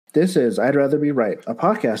This is I'd Rather Be Right, a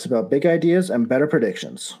podcast about big ideas and better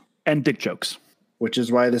predictions. And dick jokes. Which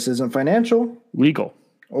is why this isn't financial, legal,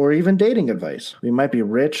 or even dating advice. We might be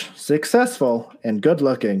rich, successful, and good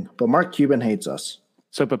looking, but Mark Cuban hates us.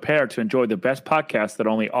 So prepare to enjoy the best podcast that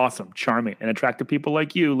only awesome, charming, and attractive people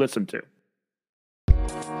like you listen to.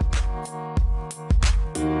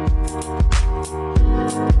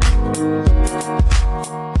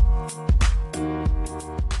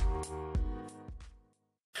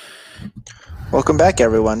 Welcome back,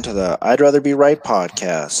 everyone, to the I'd Rather Be Right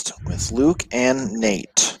podcast with Luke and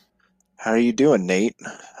Nate. How are you doing, Nate?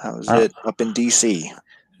 How's it up in D.C.?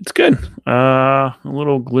 It's good. A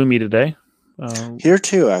little gloomy today. Here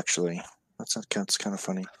too, actually. That's kind of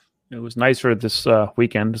funny. It was nicer this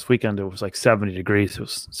weekend. This weekend it was like 70 degrees. It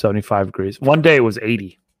was 75 degrees. One day it was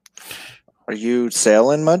 80. Are you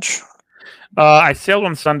sailing much? I sailed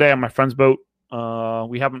on Sunday on my friend's boat.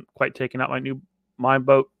 We haven't quite taken out my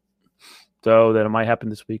boat. So that it might happen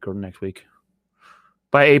this week or next week.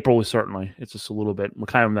 By April, certainly. It's just a little bit. We're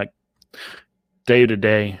kind of like day to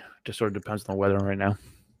day. Just sort of depends on the weather right now.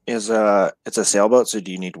 It's a sailboat, so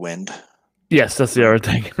do you need wind? Yes, that's the other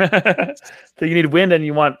thing. So you need wind,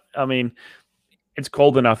 and it's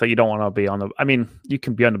cold enough that you don't want to be on the. I mean, you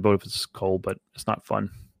can be on the boat if it's cold, but it's not fun.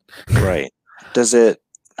 Right. Does it?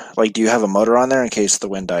 Do you have a motor on there in case the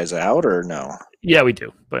wind dies out, or no? Yeah, we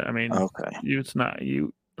do. But I mean, okay. It's not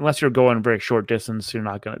you. Unless you're going very short distance, you're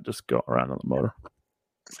not going to just go around on the motor.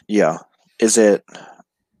 Yeah. Do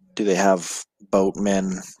they have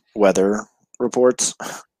boatmen weather reports?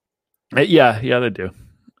 Yeah, they do.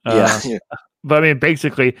 Yeah. But I mean,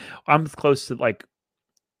 basically, I'm close to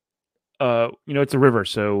it's a river,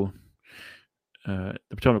 so the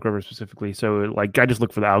Potomac River specifically. So I just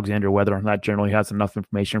look for the Alexandria weather, and that generally has enough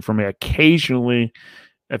information for me. Occasionally,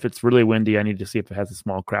 if it's really windy, I need to see if it has a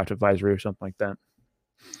small craft advisory or something like that.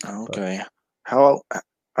 Okay.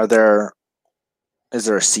 Is there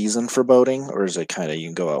a season for boating, or is it kind of you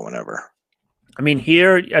can go out whenever? I mean,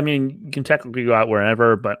 you can technically go out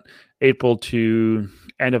wherever, but April to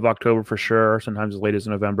end of October for sure, sometimes as late as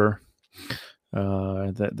November.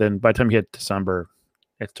 Then by the time you hit December,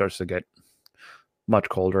 it starts to get much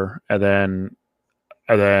colder. And then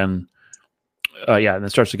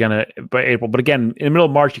it starts again by April. But again, in the middle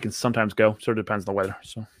of March, you can sometimes go. Sort of depends on the weather.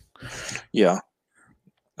 So, yeah.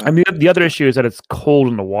 I mean, the other issue is that it's cold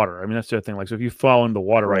in the water. I mean, that's the other thing. So if you fall in the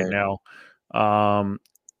water right now,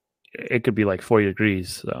 it could be 40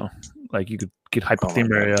 degrees. So you could get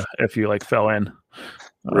hypothermia if you fell in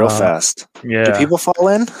real fast. Yeah. Do people fall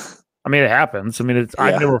in? I mean, it happens. I mean,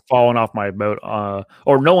 I've never fallen off my boat,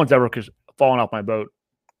 or no one's ever fallen off my boat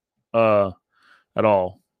at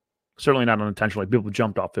all. Certainly not unintentionally. People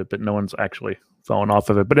jumped off it, but no one's actually fallen off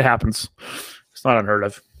of it. But it happens. It's not unheard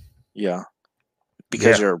of. Yeah.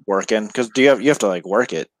 Because you're working. Because you have to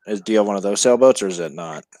work it? Do you have one of those sailboats, or is it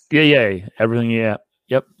not? Yeah. Everything. Yeah.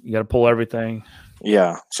 Yep. You got to pull everything.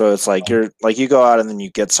 Yeah. So it's you go out and then you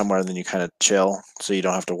get somewhere and then you kind of chill, so you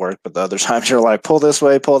don't have to work. But the other times you're pull this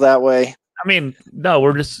way, pull that way. I mean, no,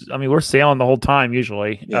 we're sailing the whole time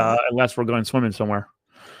usually, unless we're going swimming somewhere.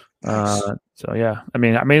 Nice. So yeah. I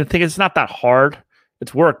mean, I think it's not that hard.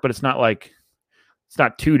 It's work, but it's not it's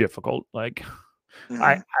not too difficult.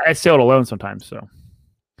 I sailed alone sometimes, so.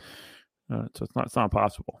 So it's not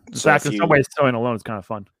possible. In fact, in some ways, sailing alone is kind of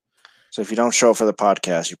fun. So if you don't show up for the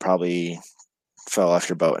podcast, you probably fell off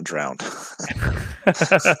your boat and drowned.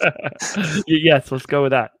 Yes, let's go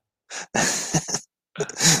with that.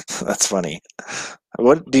 That's funny.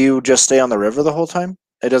 What do you just stay on the river the whole time?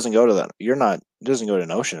 It doesn't go to that. It doesn't go to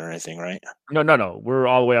an ocean or anything, right? No. We're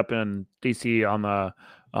all the way up in DC on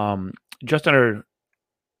the just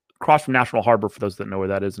across from National Harbor, for those that know where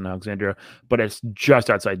that is in Alexandria, but it's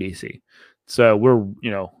just outside DC. So we're,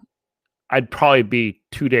 I'd probably be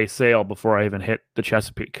 2-day sail before I even hit the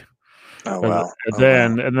Chesapeake. Oh, wow. And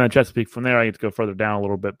then the Chesapeake, from there, I get to go further down a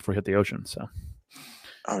little bit before I hit the ocean. So.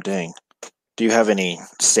 Oh, dang. Do you have any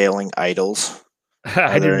sailing idols?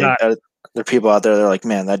 I do not. Are there people out there that are like,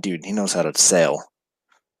 man, that dude, he knows how to sail?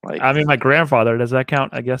 I mean, my grandfather, does that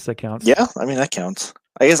count? I guess that counts. Yeah, I mean, that counts.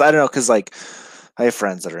 I guess, I don't know, because I have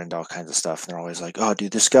friends that are into all kinds of stuff, and they're always like, oh,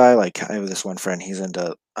 dude, this guy, I have this one friend, he's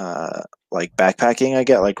into, backpacking, I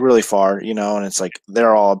get, really far, and it's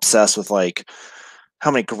they're all obsessed with,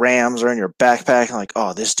 how many grams are in your backpack, and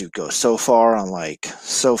oh, this dude goes so far on,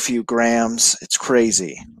 so few grams, it's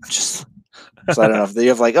crazy. So I don't know if they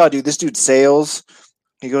have, oh, dude, this dude sails,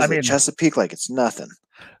 he goes to the Chesapeake like it's nothing.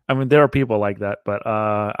 I mean, there are people like that, but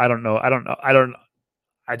I don't know.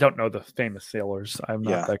 I don't know the famous sailors. I'm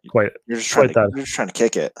not that quite. You're just trying to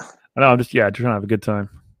kick it. I know. I'm just trying to have a good time.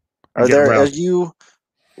 Are you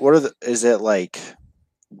is it like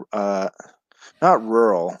uh not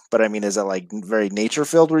rural, but I mean, is it like very nature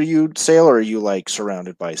filled where you sail, or are you like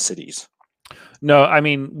surrounded by cities? No, I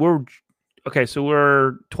mean we're okay. So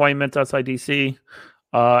we're 20 minutes outside DC,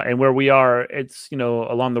 and where we are, it's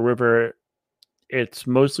along the river. It's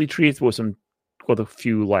mostly trees with a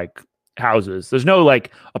few like houses. There's no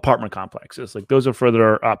like apartment complexes. Like those are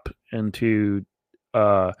further up into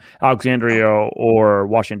Alexandria or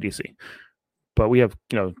Washington D.C. But we have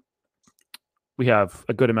a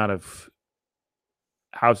good amount of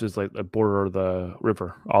houses like the border of the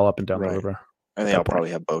river, all up and down the river. And they all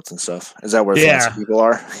probably have boats and stuff. Is that where fancy people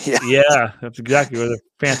are? Yeah, that's exactly where the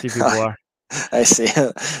fancy people are. I see.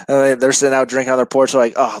 They're sitting out drinking on their porch.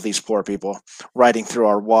 Like, oh, these poor people riding through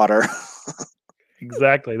our water.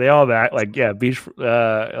 Exactly. They all that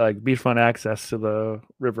beachfront access to the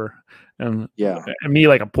river, and me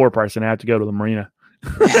like a poor person, I have to go to the marina.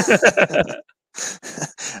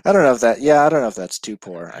 I don't know if that's too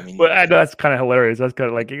poor. I mean, well, I know that's kind of hilarious. That's kind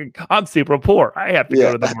of like, I'm super poor. I have to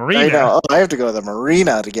go to the marina. I know. I have to go to the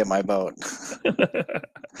marina to get my boat.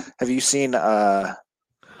 Have you seen that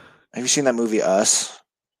movie Us?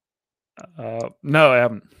 No, I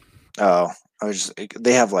haven't. Oh,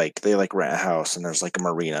 they rent a house and there's like a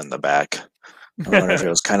marina in the back. I wonder if it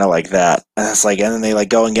was kind of like that. And it's like, and then they like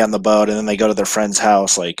go and get on the boat, and then they go to their friend's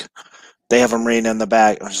house. Like they have a marina in the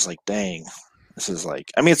back. I was just like, dang, this is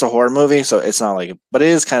like, I mean, it's a horror movie, so it's not like, but it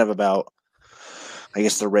is kind of about, I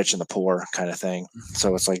guess, the rich and the poor kind of thing.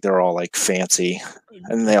 So it's like they're all like fancy,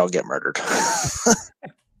 and they all get murdered. Have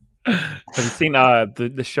you seen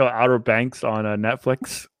the show Outer Banks on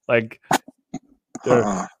Netflix? Like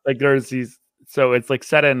there's these. So it's like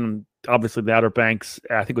set in obviously the Outer Banks.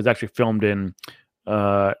 I think it was actually filmed in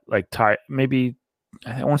maybe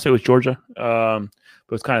I want to say it was Georgia. But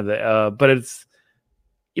it's kind of but it's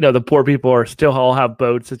the poor people are still all have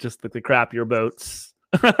boats. It's just like the crappier boats.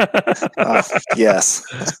 Yes,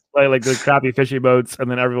 like the crappy fishy boats, and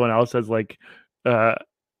then everyone else has like the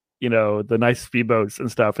nice speedboats and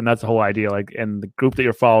stuff, and that's the whole idea. Like, and the group that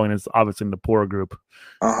you're following is obviously the poor group.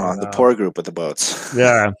 The poor group with the boats.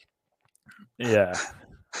 Yeah.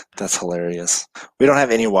 That's hilarious. We don't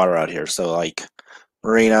have any water out here, so like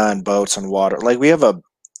marina and boats and water. Like we have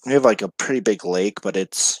like a pretty big lake, but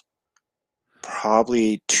it's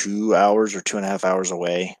probably 2 hours or 2.5 hours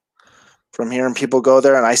away from here, and people go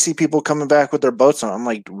there, and I see people coming back with their boats, and I'm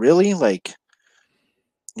like, really? Like,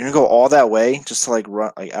 you're gonna go all that way just to like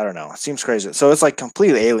run? Like, I don't know. It seems crazy. So it's like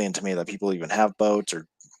completely alien to me that people even have boats or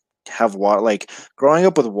have water. Like growing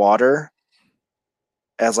up with water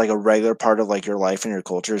as like a regular part of like your life and your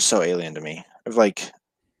culture is so alien to me. I have like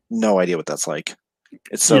no idea what that's like.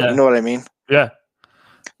 It's so, you know what I mean? Yeah.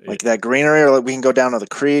 Like that greenery, or like we can go down to the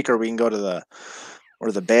creek, or we can go to the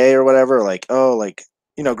bay or whatever. Like, oh, like,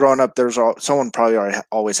 growing up, someone probably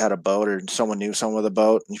always had a boat, or someone knew someone with a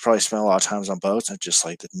boat, and you probably spent a lot of times on boats. And just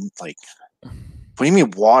like, what do you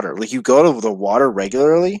mean water? Like you go to the water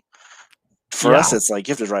regularly? For us, it's like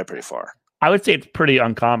you have to drive pretty far. I would say it's pretty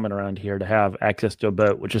uncommon around here to have access to a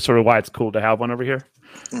boat, which is sort of why it's cool to have one over here.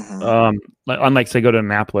 Mm-hmm. Unlike, say, go to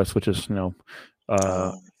Annapolis, which is an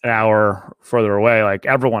hour further away. Like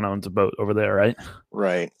everyone owns a boat over there, right?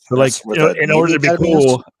 Right. So like, in order to be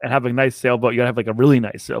cool and have a nice sailboat, you gotta have like a really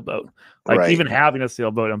nice sailboat. Like even having a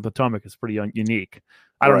sailboat on Potomac is pretty unique.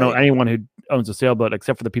 I don't know anyone who owns a sailboat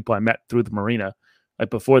except for the people I met through the marina. Like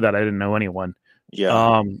before that, I didn't know anyone.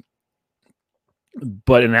 Yeah.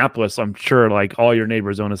 But in Annapolis, I'm sure like all your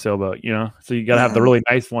neighbors own a sailboat, so you got to have the really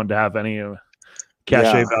nice one to have any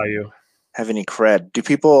cachet value. Have any cred. Do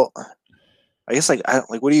people, I guess,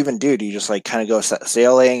 what do you even do? Do you just like kind of go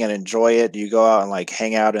sailing and enjoy it? Do you go out and like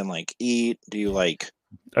hang out and like eat? Do you like,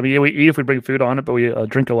 I mean, we eat if we bring food on it, but we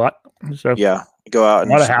drink a lot. So go out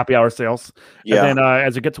and a lot of happy hour sales. Yeah. And then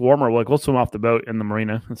as it gets warmer, we'll swim off the boat in the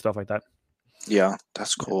marina and stuff like that. Yeah.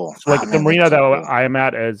 That's cool. So the marina that I am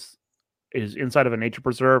at is inside of a nature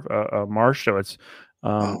preserve, a marsh, so it's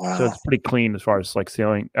so it's pretty clean as far as like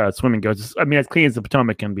swimming goes. I mean, as clean as the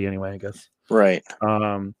Potomac can be, anyway, I guess. Right.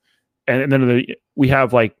 And then we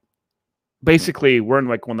have like basically we're in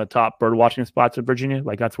like one of the top bird watching spots in Virginia.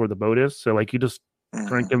 Like that's where the boat is. So like you just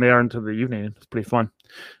drink in there into the evening. It's pretty fun.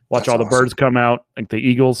 Watch all the birds come out. Like the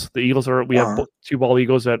eagles. The eagles are. We have 2 bald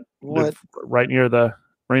eagles that live right near the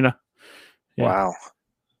marina. Yeah. Wow,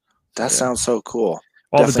 that sounds so cool.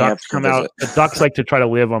 All the ducks come out. The ducks like to try to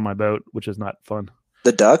live on my boat, which is not fun.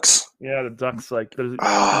 The ducks? Yeah, the ducks. Like there's the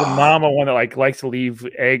mama one that like likes to lay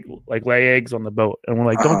eggs on the boat, and we're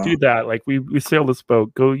like, don't do that. Like we sail this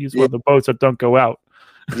boat. Go use one of the boats that don't go out.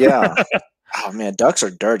 Yeah. Oh man, ducks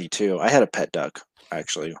are dirty too. I had a pet duck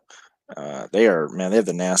actually. They have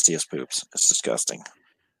the nastiest poops. It's disgusting.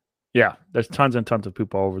 Yeah, there's tons and tons of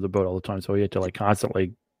poop all over the boat all the time. So we have to like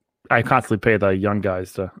constantly pay the young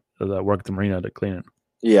guys that work at the marina to clean it.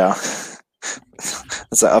 Yeah.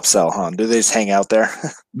 It's an upsell, huh? Do they just hang out there?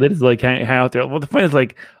 They just like hang out there. Well, the point is,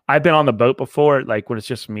 like, I've been on the boat before, like when it's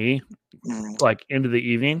just me, like into the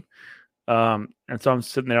evening. And so I'm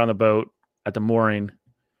sitting there on the boat at the mooring,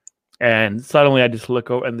 and suddenly I just look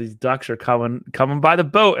over, and these ducks are coming by the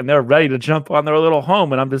boat, and they're ready to jump on their little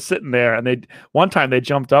home, and I'm just sitting there. And one time they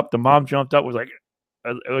jumped up. The mom jumped up, was like,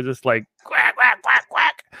 it was just like quack quack quack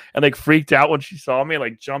quack, and like freaked out when she saw me,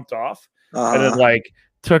 like jumped off, and then like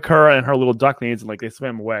took her and her little ducklings, and like they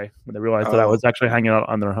swam away when they realized that I was actually hanging out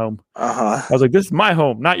on their home. I was like, "This is my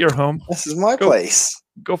home, not your home. This is my place.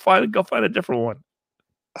 Go find a different one."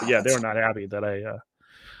 But yeah, they were not happy that I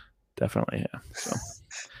definitely. Yeah. So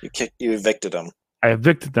you evicted them. I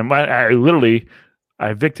evicted them. I literally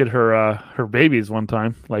evicted her babies one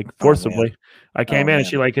time, like forcibly. I came in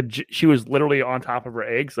and she was literally on top of her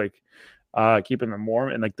eggs, like keeping them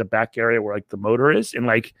warm in like the back area where like the motor is, and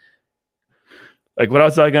like what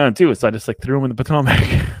else was I gonna do? So I just like threw them in the Potomac,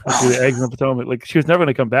 threw the eggs in the Potomac. Like she was never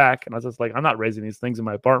gonna come back, and I was just like, I'm not raising these things in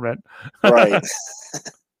my apartment. Right.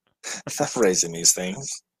 Not raising these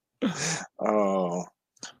things. Oh,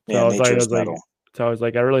 yeah. So I was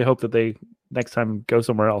like, I really hope that they next time go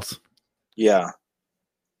somewhere else. Yeah.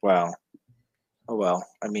 Wow. Oh well.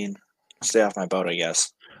 I mean, stay off my boat, I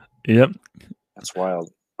guess. Yep. That's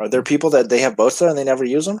wild. Are there people that they have boats there and they never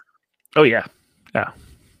use them? Oh yeah. Yeah.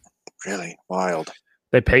 Really wild.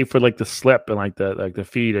 They pay for like the slip and like the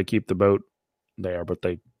fee to keep the boat there, but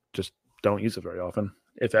they just don't use it very often,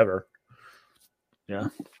 if ever. Yeah.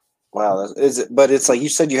 Wow. But it's like you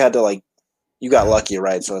said, you had to like, you got lucky,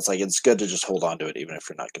 right? So it's like it's good to just hold on to it, even if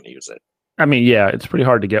you're not going to use it. I mean, yeah, it's pretty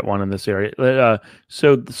hard to get one in this area.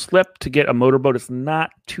 So the slip to get a motorboat is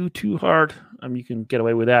not too hard. You can get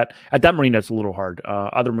away with that. At that marina, it's a little hard.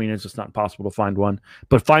 Other marinas, it's not possible to find one.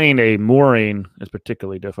 But finding a mooring is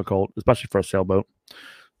particularly difficult, especially for a sailboat.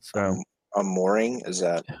 So a mooring, is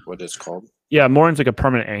that what it's called? Yeah, mooring's like a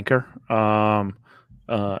permanent anchor.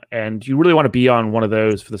 And you really want to be on one of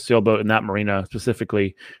those for the sailboat in that marina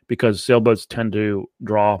specifically, because sailboats tend to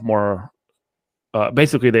draw more.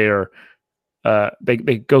 Basically, they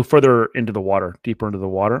go further into the water, deeper into the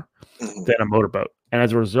water than a motorboat, and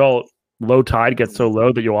as a result, low tide gets so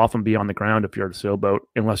low that you'll often be on the ground if you're at a sailboat,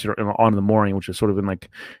 unless you're on the mooring, which is sort of in like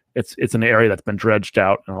it's an area that's been dredged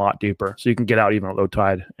out and a lot deeper, so you can get out even at low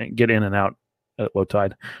tide and get in and out at low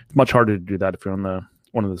tide. It's much harder to do that if you're on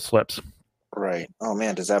one of the slips. Right. Oh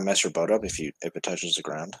man, does that mess your boat up if it touches the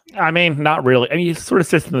ground? I mean, not really. I mean, it sort of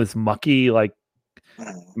sits in this mucky like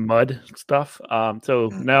mud stuff.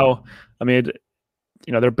 No, I mean,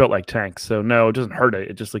 they're built like tanks, so no, it doesn't hurt it.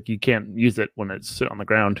 It's just like you can't use it when it's sitting on the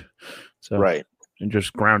ground. So right, and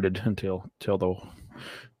just grounded until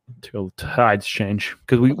tides change,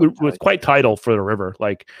 because it's quite tidal for the river.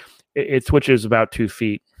 Like it switches about 2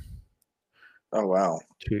 feet. Oh wow.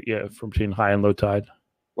 From between high and low tide.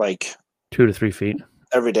 Like 2 to 3 feet.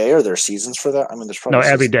 Every day? Are there seasons for that? I mean, there's probably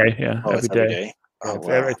every day. Yeah, every day. Oh,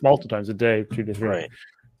 wow. It's multiple times a day, 2 to 3. Right.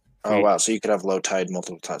 Oh wow. So you could have low tide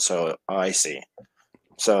multiple times. So I see.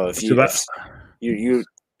 So if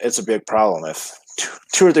it's a big problem if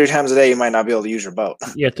 2 or 3 times a day you might not be able to use your boat.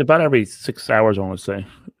 Yeah, it's about every 6 hours. I want to say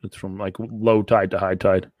it's from like low tide to high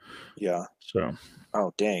tide. Yeah. So.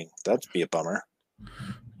 Oh dang, that'd be a bummer.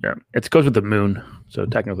 Yeah, it goes with the moon, so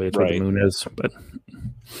technically it's where the moon is. But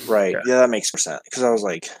right, yeah, that makes more sense. Because I was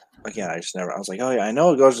like, again, I was like, oh yeah, I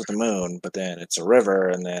know it goes with the moon, but then it's a river,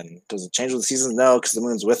 and then does it change with the seasons? No, because the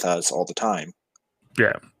moon's with us all the time.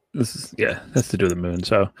 Yeah, that's to do with the moon.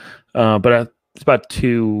 So, but it's about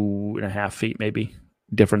 2.5 feet maybe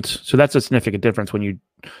difference. So that's a significant difference when you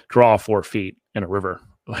draw 4 feet in a river.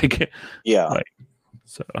 Like, yeah,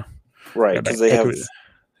 so right, because they have.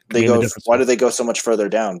 Why do they go so much further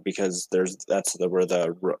down? Because that's where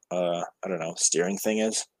the I don't know, steering thing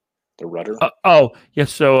is, the rudder.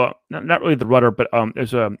 So not really the rudder, but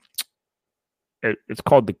there's it's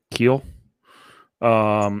called the keel,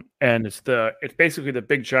 and it's basically the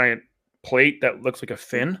big giant plate that looks like a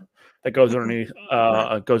fin that goes underneath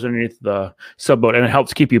the subboat, and it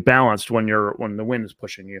helps keep you balanced when the wind is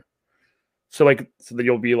pushing you. So that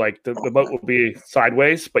you'll be like the boat will be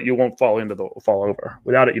sideways, but you won't fall over.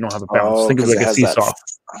 Without it, you don't have a balance. Think of it like a seesaw.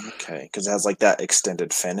 Okay, because it has like that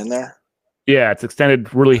extended fin in there. Yeah, it's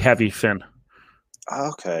extended, really heavy fin.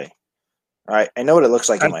 Okay, all right. I know what it looks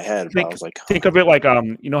like in my head, but I was like, think of it like how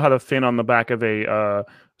the fin on the back of a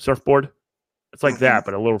surfboard. It's like that,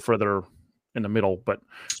 but a little further in the middle. But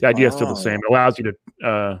the idea is still the same. It allows you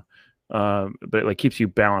to but it like keeps you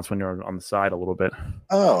balanced when you're on the side a little bit.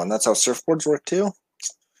 Oh, and that's how surfboards work too?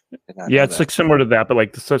 Yeah, it's like similar to that, but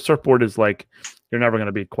like the surfboard is like you're never going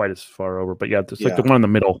to be quite as far over. But yeah, it's like the one in the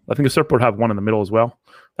middle. I think the surfboard have one in the middle as well.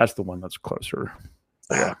 That's the one that's closer.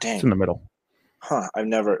 Oh, yeah, dang. It's in the middle. Huh. I've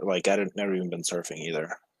never never even been surfing either.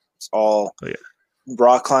 It's all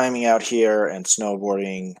rock climbing out here and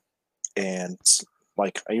snowboarding, and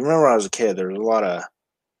like I remember when I was a kid, there was a lot of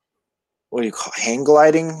what do you call hang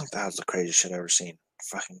gliding? That was the craziest shit I've ever seen.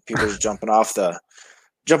 Fucking people just jumping off the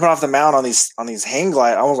mountain on these hang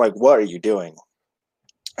glide. I was like, what are you doing?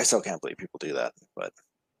 I still can't believe people do that, but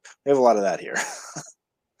we have a lot of that here.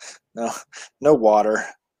 No water.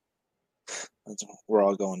 We're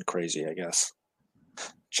all going crazy, I guess.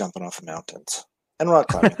 Jumping off of mountains and rock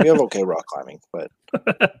climbing. We have okay rock climbing, but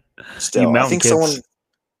still, I think someone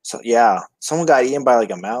got eaten by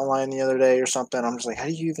like a mountain lion the other day or something. I'm just like, how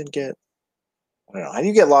do you even get? I don't know. How do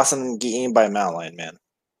you get lost and get eaten by a mountain lion, man?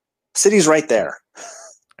 City's right there.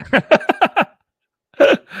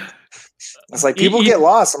 It's like people get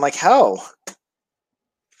lost. I'm like, how?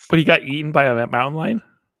 But he got eaten by a mountain lion?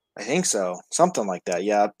 I think so. Something like that.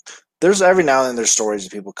 Yeah. There's every now and then there's stories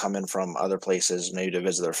of people come in from other places, maybe to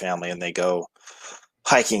visit their family, and they go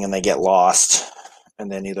hiking and they get lost.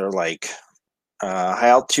 And then either like high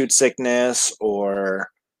altitude sickness or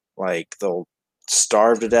like they'll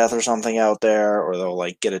starve to death or something out there, or they'll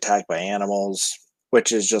like get attacked by animals,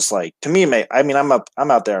 which is just like, to me, I mean, I'm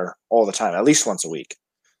out there all the time, at least once a week,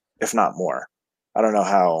 if not more. I don't know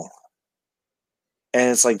how. And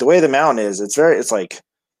it's like the way the mountain is, it's like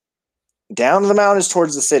down the mountain is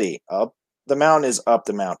towards the city. Up the mountain is up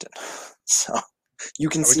the mountain. So you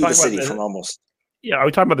can see the city from almost. Yeah, are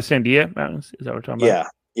we talking about the Sandia Mountains? Is that what we're talking about?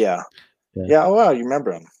 Yeah. Oh, wow, you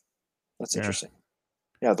remember them. That's interesting.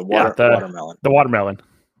 Yeah, the watermelon. The watermelon.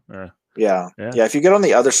 Yeah. If you get on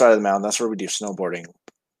the other side of the mountain, that's where we do snowboarding.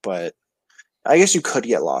 But I guess you could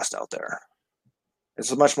get lost out there.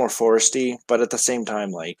 It's much more foresty, but at the same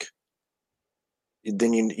time, like,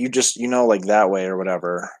 then you just, like that way or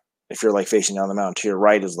whatever. If you're like facing down the mountain, to your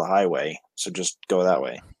right is the highway. So just go that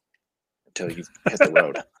way until you hit the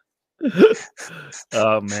road.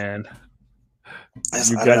 Oh, man.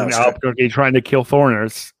 You got an Albuquerque trying to kill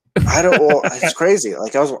foreigners. It's crazy.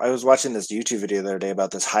 Like I was watching this YouTube video the other day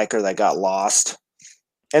about this hiker that got lost,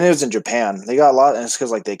 and it was in Japan. They got lost, and it's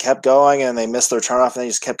because like they kept going and they missed their turnoff, and they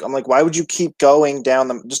just kept. I'm like, why would you keep going down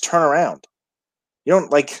just turn around? You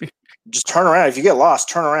don't like just turn around. If you get lost,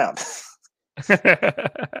 turn around.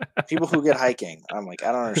 People who get hiking, I'm like,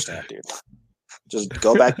 I don't understand, dude. Just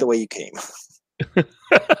go back the way you came.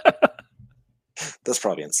 That's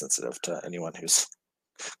probably insensitive to anyone who's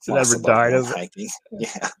never died of hiking.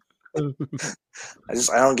 Yeah.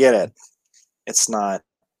 I don't get it. It's not.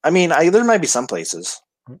 I mean, there might be some places.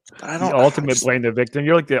 But I don't. The ultimate blame the victim.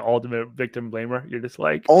 You're like the ultimate victim blamer. You're just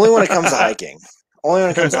like only when it comes to hiking. Only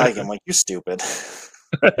when it comes to hiking. I'm like, you stupid.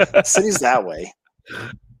 City's that way.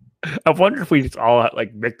 I wonder if we just all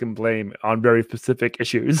like victim blame on very specific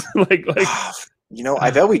issues. like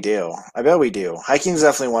I bet we do. Hiking's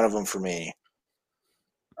definitely one of them for me.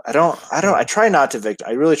 I try not to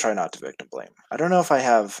I really try not to victim blame. I don't know if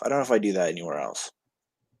I do that anywhere else.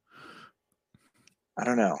 I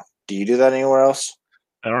don't know. Do you do that anywhere else?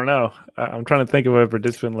 I don't know. I'm trying to think of a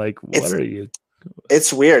participant like, what are you?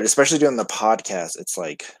 It's weird, especially doing the podcast. It's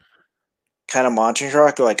like kind of monitoring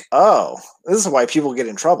track. Like, oh, this is why people get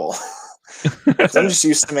in trouble. I'm just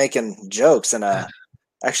used to making jokes and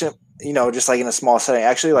actually, just like in a small setting.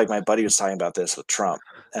 Actually, like my buddy was talking about this with Trump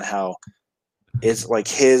and how it's like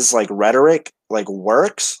his like rhetoric like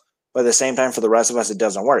works, but at the same time for the rest of us it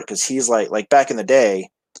doesn't work because he's like back in the day,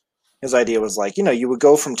 his idea was like, you would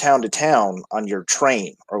go from town to town on your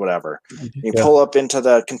train or whatever. You pull up into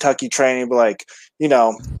the Kentucky train and you'd be like, I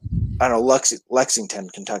don't know, Lexington,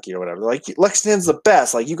 Kentucky or whatever. Like Lexington's the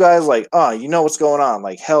best. Like you guys like, what's going on?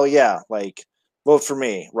 Like, hell yeah. Like vote for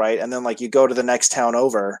me. Right. And then like you go to the next town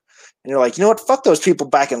over and you're like, you know what? Fuck those people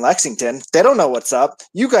back in Lexington. They don't know what's up.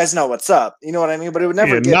 You guys know what's up. You know what I mean? But it would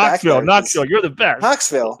never get Knoxville, back there. Knoxville, you're the best.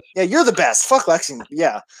 Knoxville. Yeah, you're the best. Fuck Lexington.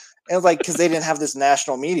 Yeah. And like, because they didn't have this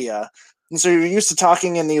national media. And so you're used to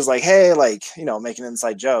talking in these like, hey, like, making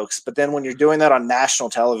inside jokes. But then when you're doing that on national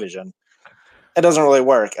television, it doesn't really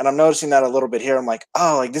work. And I'm noticing that a little bit here. I'm like,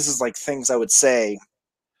 oh, like this is like things I would say,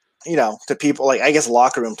 to people, like I guess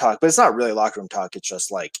locker room talk, but it's not really locker room talk. It's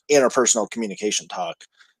just like interpersonal communication talk.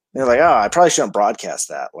 And they're like, oh, I probably shouldn't broadcast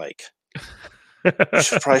that. Like,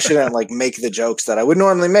 probably shouldn't like make the jokes that I would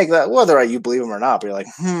normally make, that whether you believe them or not. But you're like,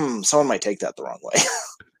 someone might take that the wrong way.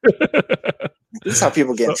 This is how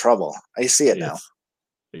people get in trouble. I see it now.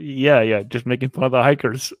 Yeah, just making fun of the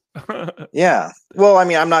hikers. Yeah. Well, I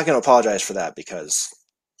mean, I'm not going to apologize for that because,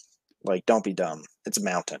 like, don't be dumb. It's a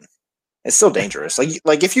mountain. It's still dangerous.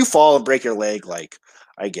 Like if you fall and break your leg, like,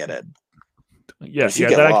 I get it. Yeah, if you yeah,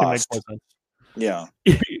 get that lost, actually makes more sense. Yeah.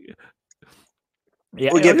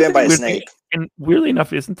 Yeah, Or get bit by a weird snake. And weirdly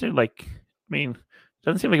enough, isn't there like, I mean, it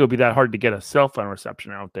doesn't seem like it would be that hard to get a cell phone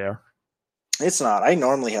reception out there. It's not. I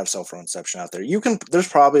normally have cell phone reception out there. There's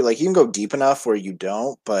probably like you can go deep enough where you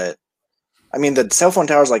don't, but I mean the cell phone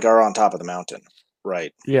towers like are on top of the mountain,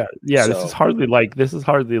 right? Yeah. So, This is hardly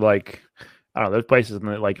like I don't know, there's places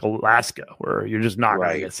in like Alaska where you're just not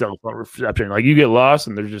gonna get cell phone reception. Like you get lost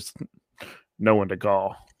and there's just no one to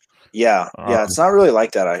call. Yeah, it's not really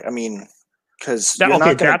like that. I mean, because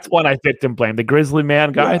that's one I victim blame. The grizzly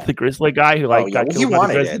man guy, the grizzly guy who got killed. He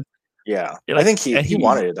wanted it. Yeah, I think he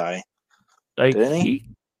wanted to die. Like didn't he?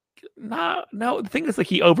 No. The thing is, like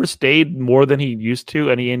he overstayed more than he used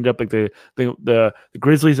to, and he ended up like the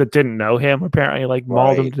Grizzlies that didn't know him apparently like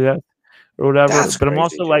mauled him to death or whatever. That's but crazy, I'm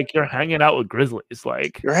also dude. like you're hanging out with Grizzlies,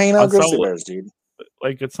 like you're hanging out with grizzly bears, dude.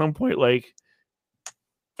 Like at some point,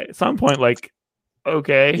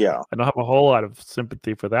 okay, yeah, I don't have a whole lot of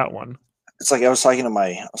sympathy for that one. It's like I was talking to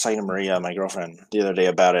Maria, my girlfriend, the other day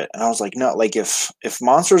about it, and I was like, no, like if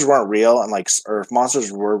monsters weren't real and or if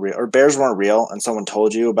monsters were real or bears weren't real, and someone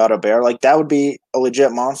told you about a bear, like that would be a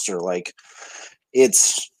legit monster. Like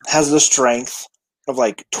has the strength of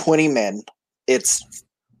like 20 men. It's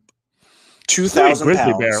 2,000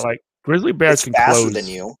 pounds. Bear, like grizzly bears can faster close than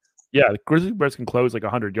you. Yeah, the grizzly bears can close like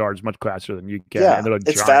 100 yards much faster than you can. Yeah,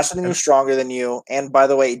 it's faster than you, stronger than you. And by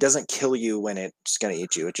the way, it doesn't kill you when it's going to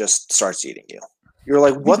eat you. It just starts eating you. You're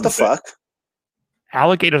like, what the fuck?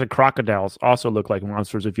 Alligators and crocodiles also look like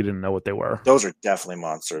monsters if you didn't know what they were. Those are definitely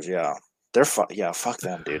monsters, yeah. They're fuck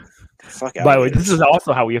them, dude. Fuck alligators. By the way, this is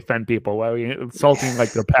also how we offend people. Why we insulting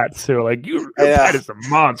like their pets too. Like, your pet is a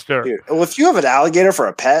monster. Dude, well, if you have an alligator for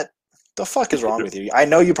a pet, the fuck is wrong with you? I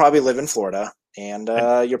know you probably live in Florida. And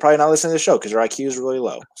you're probably not listening to the show because your IQ is really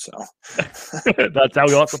low. So that's how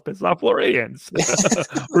we also piss off Floridians.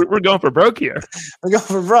 we're going for broke here. We're going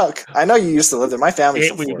for broke. I know you used to live there. My family's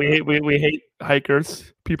from Florida. We hate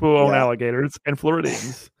hikers, people who own alligators, and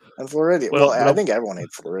Floridians. And Floridians. Well, I think everyone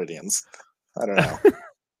hates Floridians. I don't know.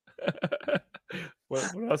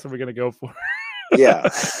 What else are we gonna go for? Yeah.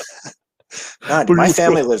 God, my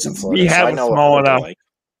family lives in Florida. We have so I know small what enough. like.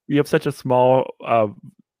 We have such a small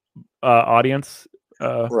audience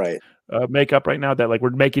makeup right now that like we're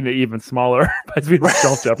making it even smaller as we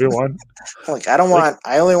insult everyone. Like I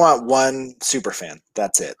only want one super fan.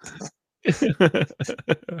 That's it.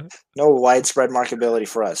 No widespread marketability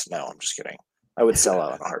for us. No, I'm just kidding. I would sell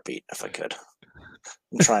out in a heartbeat if I could.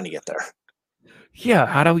 I'm trying to get there. Yeah,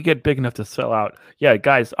 how do we get big enough to sell out? Yeah,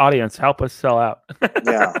 guys, audience, help us sell out.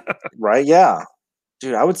 Yeah, right? Yeah.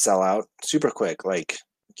 Dude, I would sell out super quick. Like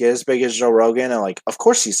get as big as Joe Rogan, and like, of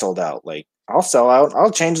course he sold out. Like, I'll sell out.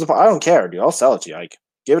 I'll change I don't care, dude. I'll sell it to you. Like,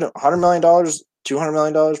 give it $100 million, $200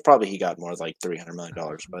 million. Probably he got more like $300 million.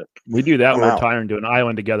 But we do that. We're retiring to an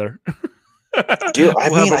island together. Dude,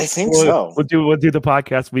 I think so. We'll do the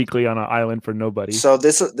podcast weekly on an island for nobody. So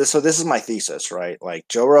this is my thesis, right? Like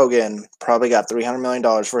Joe Rogan probably got $300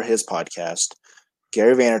 million for his podcast.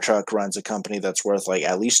 Gary Vaynerchuk runs a company that's worth like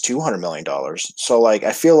at least $200 million. So like,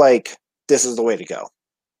 I feel like this is the way to go.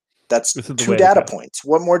 That's 2 data points.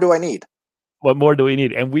 What more do I need? What more do we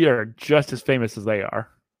need? And we are just as famous as they are.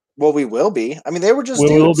 Well, we will be. I mean, they were just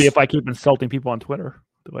we will be if I keep insulting people on Twitter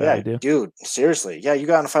the way I do. Dude, seriously. Yeah, you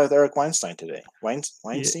got in a fight with Eric Weinstein today.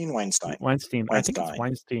 Weinstein? Weinstein. I think it's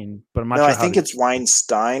Weinstein, but I'm not sure. No, I think it's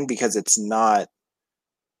Weinstein because it's not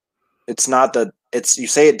you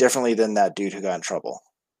say it differently than that dude who got in trouble.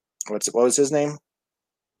 What was his name?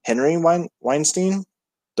 Henry Weinstein?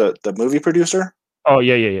 The movie producer? Oh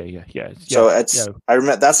yeah. So I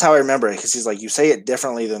remember that's how I remember it because he's like, you say it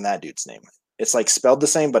differently than that dude's name. It's like spelled the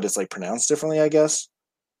same, but it's like pronounced differently, I guess.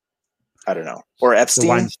 I don't know. Or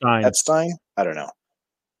Epstein. Epstein. I don't know.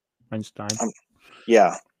 Weinstein.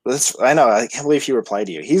 Yeah, I know. I can't believe he replied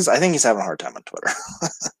to you. I think he's having a hard time on Twitter.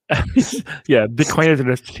 Yeah, Bitcoiners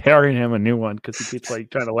are just tearing him a new one because he keeps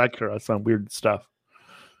like trying to lecture us on weird stuff.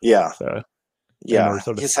 Yeah. So, yeah.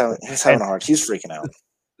 He's having a hard. He's freaking out.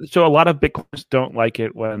 So a lot of Bitcoiners don't like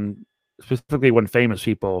it specifically when famous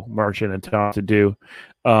people march in and tell them to do,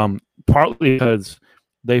 partly because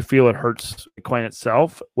they feel it hurts Bitcoin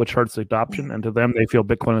itself, which hurts adoption, and to them, they feel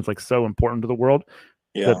Bitcoin is like so important to the world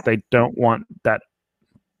that they don't want that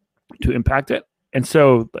to impact it. And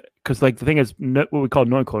so, because like the thing is, what we call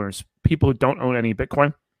non-cloners, people who don't own any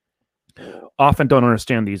Bitcoin, often don't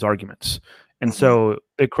understand these arguments, and so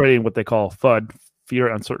they're creating what they call FUD. fear,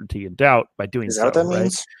 uncertainty, and doubt by doing Is so. that what that right?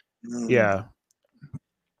 means? Yeah.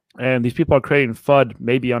 And these people are creating FUD,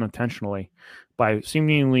 maybe unintentionally, by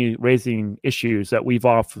seemingly raising issues that we've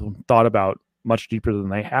often thought about much deeper than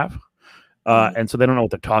they have. And so they don't know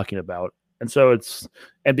what they're talking about. And so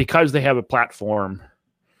and because they have a platform,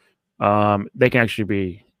 they can actually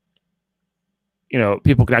be,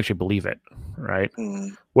 people can actually believe it, right?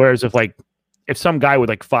 Whereas if some guy with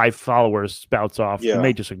like 5 followers spouts off, he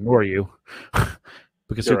may just ignore you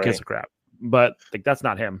because who gives a crap? But like that's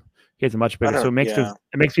not him. He has a much bigger. So it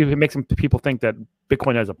makes people think that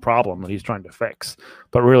Bitcoin has a problem that he's trying to fix,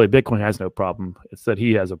 but really Bitcoin has no problem. It's that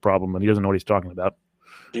he has a problem and he doesn't know what he's talking about.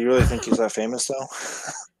 Do you really think he's that famous though?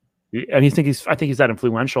 And I think he's that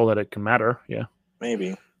influential that it can matter. Yeah,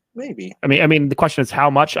 maybe. I mean, the question is how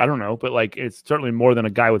much? I don't know, but like it's certainly more than a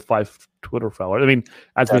guy with 5 Twitter followers. I mean,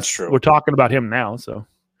 we're talking about him now, so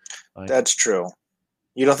that's true.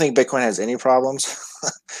 You don't think Bitcoin has any problems?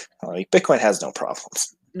 Like Bitcoin has no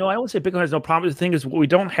problems. No, I won't say Bitcoin has no problems. The thing is, what we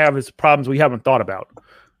don't have is problems we haven't thought about.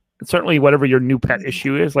 And certainly, whatever your new pet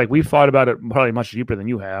issue is, like we've thought about it probably much deeper than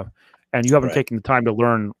you have, and you haven't taken the time to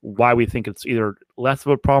learn why we think it's either less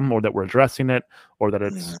of a problem, or that we're addressing it, or that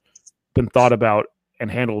it's been thought about and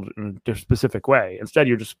handled in a specific way. Instead,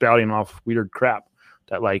 you're just spouting off weird crap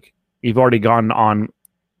that like you've already gone on.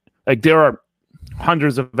 Like there are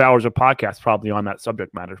hundreds of hours of podcasts probably on that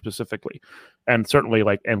subject matter specifically, and certainly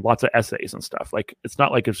and lots of essays and stuff. Like it's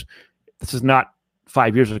not like this is not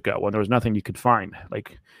 5 years ago when there was nothing you could find.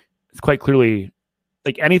 Like it's quite clearly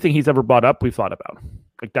like anything he's ever brought up we've thought about.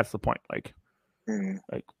 Like that's the point. And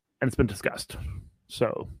it's been discussed.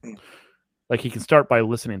 So like he can start by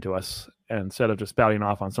listening to us instead of just spouting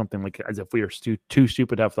off on something like as if we are too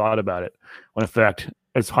stupid to have thought about it, when in fact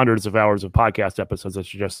it's hundreds of hours of podcast episodes that's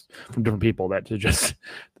just from different people that just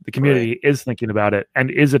the community is thinking about it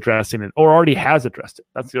and is addressing it, or already has addressed it.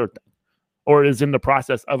 That's the other thing, or is in the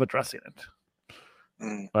process of addressing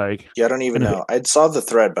it. I don't even know. I saw the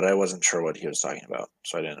thread, but I wasn't sure what he was talking about,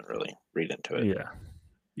 so I didn't really read into it. Yeah.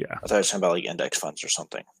 I thought he was talking about like index funds or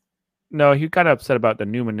something. No, he got upset about the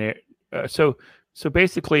numeraire. So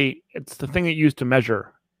basically, it's the thing that you use to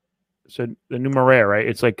measure. So the numeraire, right?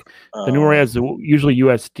 It's like the numeraire is usually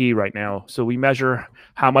USD right now. So we measure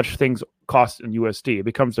how much things cost in USD. It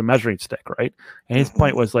becomes a measuring stick, right? And his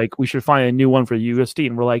point was like, we should find a new one for USD.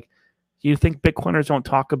 And we're like, do you think Bitcoiners don't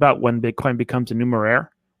talk about when Bitcoin becomes a numeraire?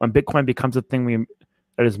 When Bitcoin becomes a thing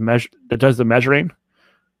that is measured, that does the measuring?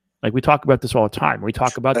 Like we talk about this all the time. We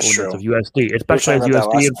talk about the limits of USD, especially as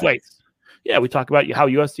USD inflates. Yeah, we talk about how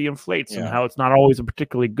USD inflates and how it's not always a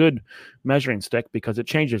particularly good measuring stick because it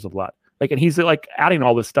changes a lot. Like, and he's like adding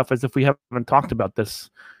all this stuff as if we haven't talked about this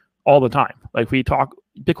all the time. Like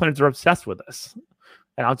Bitcoiners are obsessed with this.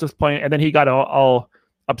 And I was just playing, and then he got all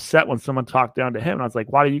upset when someone talked down to him. And I was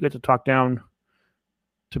like, why do you get to talk down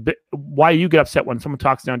to why do you get upset when someone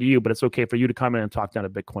talks down to you, but it's okay for you to come in and talk down to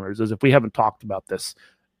Bitcoiners? As if we haven't talked about this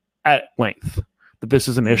at length, that this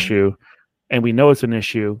is an issue. And we know it's an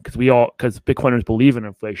issue because Bitcoiners believe in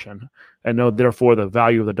inflation and know therefore the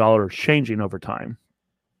value of the dollar is changing over time.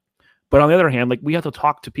 But on the other hand, like we have to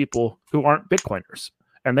talk to people who aren't Bitcoiners,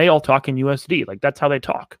 and they all talk in USD. Like that's how they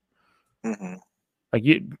talk. Like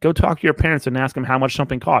you go talk to your parents and ask them how much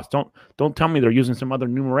something costs. Don't tell me they're using some other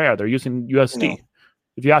numeraire. They're using USD. No.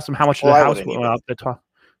 If you ask them how much the house went up, they talk.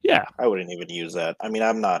 Yeah, I wouldn't even use that. I mean,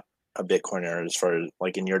 I'm not a Bitcoiner as far as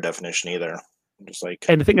like in your definition either. Just like,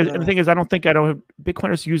 and the thing is, I don't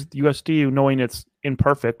Bitcoiners use the USD knowing it's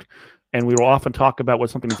imperfect, and we will often talk about what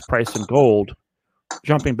something is priced in gold,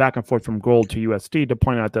 jumping back and forth from gold to USD to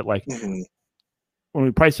point out that like when we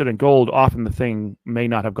price it in gold, often the thing may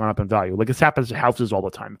not have gone up in value. Like this happens to houses all the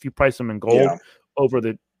time. If you price them in gold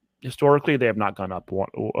historically, they have not gone up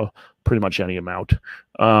pretty much any amount.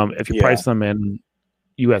 If you price them in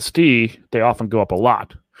USD, they often go up a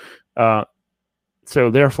lot. So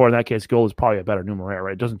therefore, in that case, gold is probably a better numeraire,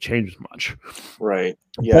 right? It doesn't change as much. Right.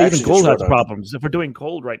 Yeah. But even gold has problems. If we're doing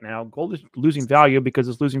gold right now, gold is losing value because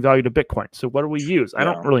it's losing value to Bitcoin. So what do we use? I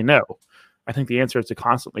don't really know. I think the answer is to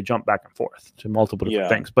constantly jump back and forth to multiple different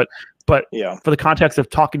things. But for the context of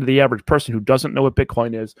talking to the average person who doesn't know what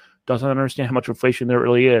Bitcoin is, doesn't understand how much inflation there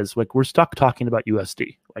really is, like we're stuck talking about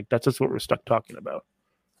USD. Like that's just what we're stuck talking about.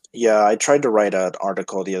 Yeah, I tried to write an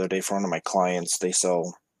article the other day for one of my clients. They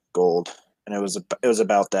sell gold. And it was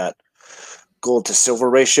about that gold to silver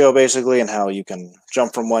ratio, basically, and how you can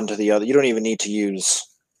jump from one to the other. You don't even need to use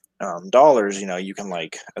dollars. You know, you can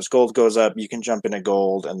like as gold goes up, you can jump into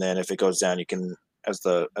gold, and then if it goes down, you can as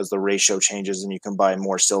the ratio changes, and you can buy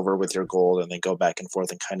more silver with your gold, and then go back and forth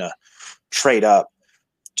and kind of trade up.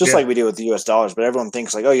 just like we do with the US dollars, but everyone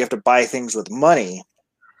thinks like, oh, you have to buy things with money,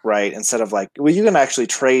 right? Instead of like, well, you can actually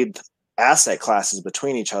trade asset classes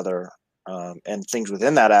between each other, and things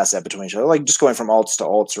within that asset between each other, like just going from alts to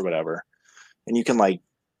alts or whatever. And you can like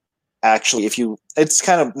actually, it's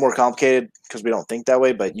kind of more complicated because we don't think that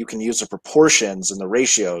way, but you can use the proportions and the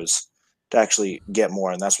ratios to actually get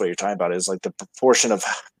more. And that's what you're talking about, is like the proportion of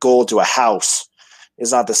gold to a house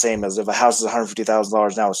is not the same as if a house is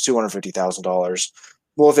 $150,000, now it's $250,000.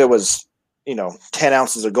 Well, if it was, 10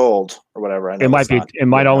 ounces of gold or whatever, I know it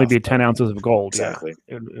might only be 10 ounces of gold. Exactly.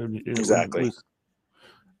 Yeah. Exactly.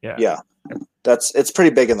 Yeah. Yeah. It's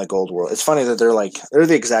pretty big in the gold world. It's funny that they're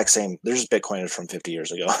the exact same. They're just Bitcoiners from 50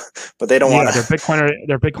 years ago, but they don't want to.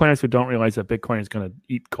 They're Bitcoiners who don't realize that Bitcoin is going to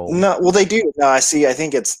eat gold. No, well, they do. No, I see. I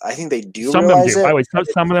think they do. Some realize of them do. it. By the way,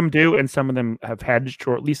 some of them do, and some of them have hedged,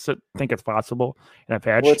 or at least think it's possible and have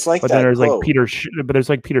hedged. Well, it's like but that then there's quote. like there's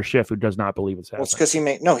like Peter Schiff who does not believe it's happening. Well, it's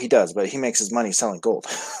because he does, but he makes his money selling gold.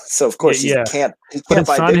 So of course he can't buy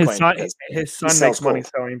Bitcoin. His son makes money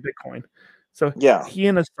selling Bitcoin. So yeah, he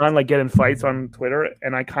and his son like get in fights on Twitter,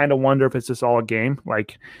 and I kind of wonder if it's just all a game.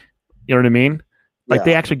 Like, you know what I mean? Like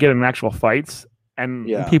they actually get in actual fights, and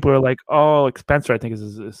people are like, "Oh, like Spencer, I think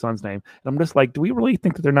is his son's name." And I'm just like, do we really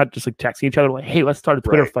think that they're not just like texting each other like, "Hey, let's start a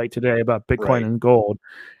Twitter fight today about Bitcoin and gold"?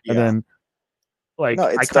 And then, like, no,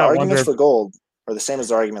 it's the arguments for gold are the same as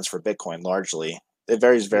the arguments for Bitcoin. Largely, it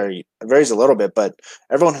varies a little bit, but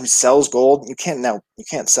everyone who sells gold, you can't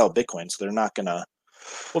sell Bitcoin, so they're not gonna.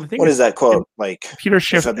 Well, what is that quote? Like Peter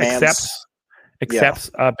Schiff accepts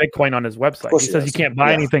Bitcoin on his website. He says you can't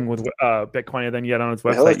buy anything with Bitcoin, and then yet on his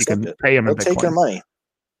website you can pay him in Bitcoin. Take your money.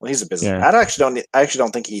 Well, he's a businessman. I actually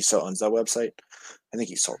don't think he still owns that website. I think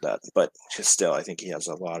he sold that, but still, I think he has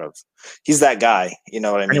a lot of. He's that guy. You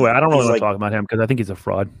know what I mean? Anyway, I don't really want to talk about him because I think he's a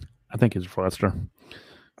fraud. I think he's a fraudster.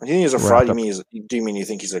 You think he's a fraud? Do you mean you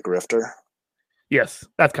think he's a grifter? Yes,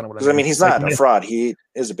 that's kind of what I mean. Because I mean, he's not a fraud. He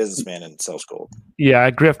is a businessman and sells gold. Yeah,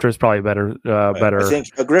 a grifter is probably better. Better. I think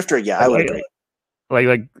a grifter. Yeah, I would agree.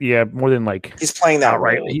 More than like he's playing that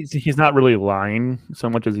right. role. He's not really lying so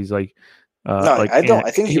much as he's like. I don't.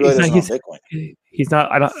 I think he really doesn't own Bitcoin. He's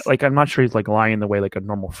not. I don't like. I'm not sure he's like lying the way like a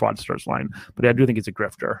normal fraudster is lying. But I do think he's a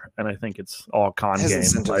grifter, and I think it's all con game. His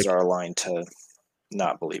incentives are aligned to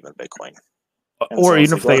not believe in Bitcoin, or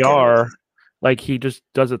even if they are. Like he just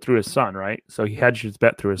does it through his son, right? So he hedged his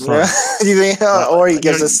bet through his son. Or he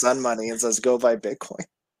gives his son money and says, "Go buy Bitcoin."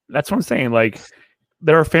 That's what I'm saying. Like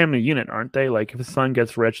they're a family unit, aren't they? Like if his son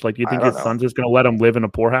gets rich, like do you think his son's just going to let him live in a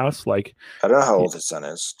poorhouse? Like I don't know how old his son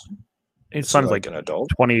is. His son's like an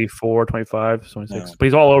adult, 24, 25, 26, but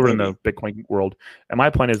he's all over in the Bitcoin world. And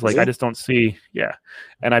my point is like I just don't see,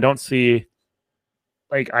 and I don't see.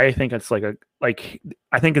 Like I think it's I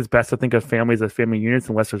think it's best to think of families as family units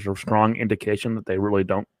unless there's a strong indication that they really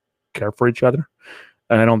don't care for each other.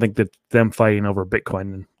 And I don't think that them fighting over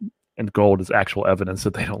Bitcoin and gold is actual evidence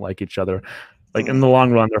that they don't like each other. Like in the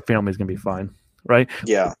long run, their family's gonna be fine, right?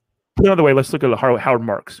 Yeah. Put another way, let's look at Howard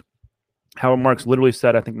Marks. Howard Marks literally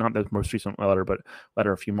said, I think not the most recent letter, but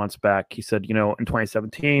letter a few months back, he said, in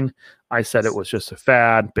 2017, I said it was just a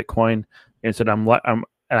fad, Bitcoin, and said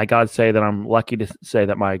and I gotta say that I'm lucky to say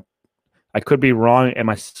that I could be wrong, and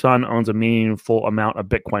my son owns a meaningful amount of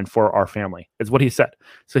Bitcoin for our family. Is what he said.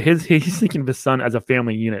 So he's thinking of his son as a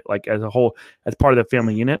family unit, like as a whole, as part of the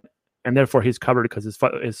family unit, and therefore he's covered because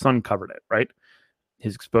his son covered it, right?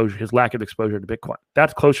 His lack of exposure to Bitcoin.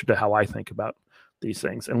 That's closer to how I think about these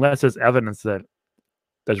things, unless there's evidence that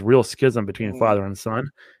there's real schism between father and son.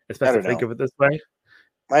 It's best to think of it this way.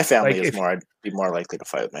 My family is more. I'd be more likely to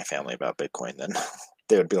fight with my family about Bitcoin than.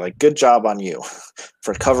 They would be like, "Good job on you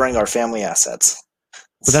for covering our family assets."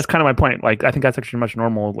 But that's kind of my point. Like, I think that's actually much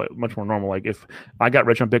more normal. Like, if I got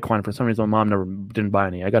rich on Bitcoin for some reason, my mom didn't buy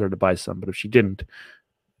any. I got her to buy some, but if she didn't,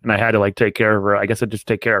 and I had to like take care of her, I guess I'd just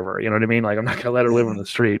take care of her. You know what I mean? Like, I'm not gonna let her live on the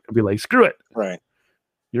street and be like, "Screw it." Right.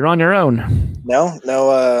 You're on your own. No.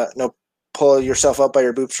 Pull yourself up by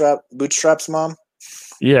your bootstraps, mom.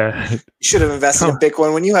 Yeah. You should have invested in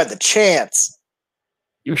Bitcoin when you had the chance.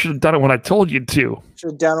 You should have done it when I told you to.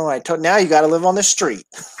 Should have done it when I told. Now you got to live on the street.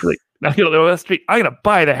 Now you got to live on the street. I'm gonna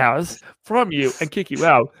buy the house from you and kick you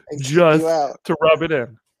out to rub it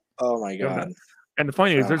in. Oh my god! And the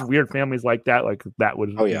funny is, there's weird families like that. Like that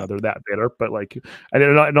would, they're that bitter. But like, I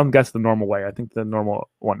don't guess the normal way. I think the normal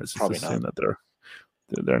one is just assume that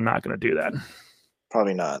they're not going to do that.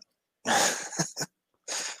 Probably not.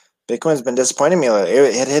 Bitcoin's been disappointing me lately.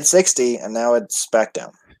 It hit 60 and now it's back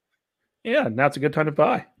down. Yeah, now it's a good time to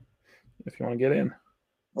buy if you want to get in.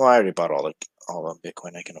 Well, I already bought all the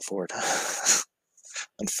Bitcoin I can afford.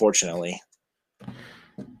 Unfortunately.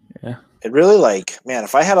 Yeah. It really like, man,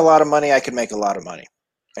 if I had a lot of money, I could make a lot of money.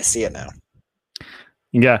 I see it now.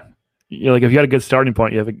 Yeah. You're like, if you had a good starting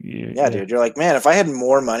point, you have Yeah, dude. You're like, man, if I had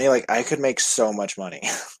more money, like I could make so much money.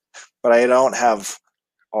 But I don't have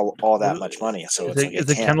all that much money. So is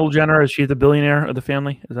it Kendall Jenner? Is she the billionaire of the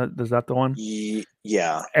family? Is that the one?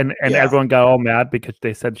 Yeah. And everyone got all mad because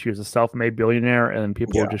they said she was a self-made billionaire, and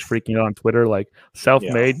people were just freaking out on Twitter, like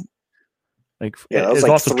self-made. Like, yeah, that was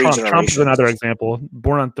like also 3 Trump. generations. Trump is another example.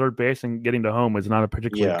 Born on third base and getting to home is not a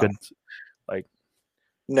particularly good. Like,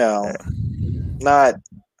 no, not.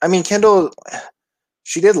 I mean, Kendall,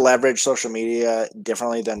 she did leverage social media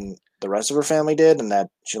differently than the rest of her family did, and that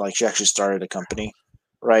she actually started a company,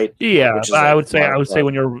 right? Yeah, I would say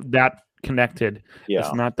when you're that connected,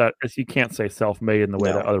 it's not that you can't say self-made in the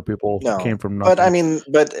way that other people came from nothing. But I mean,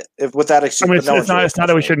 if with that excuse, it's not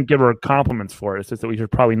that we shouldn't give her compliments for it. It's just that we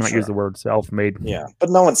should probably not use the word self-made. Yeah, but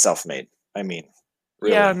no one's self-made. I mean,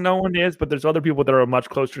 really. Yeah, no one is, but there's other people that are much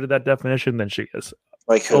closer to that definition than she is.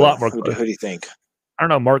 Like who? A lot more. Who do you think? I don't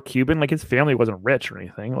know. Mark Cuban, like his family wasn't rich or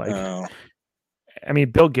anything. Like, I mean,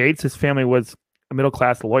 Bill Gates, his family was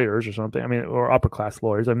middle-class lawyers or something. I mean, or upper-class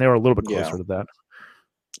lawyers. I mean, they were a little bit closer to that.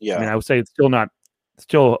 Yeah. I mean, I would say it's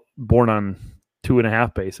still born on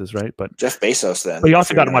 2.5 bases, right? But Jeff Bezos, then. But he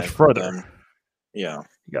also got much further. Yeah.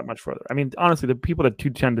 He got much further. I mean, honestly, the people that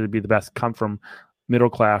tend to be the best come from middle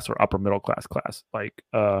class or upper middle class. Like,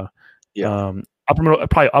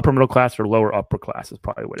 upper middle class or lower upper class is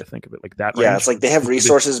probably a way to think of it. Like that. Yeah, it's like they have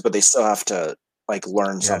resources, but they still have to like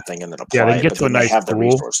learn something and then apply. Yeah, they can get to a nice school. The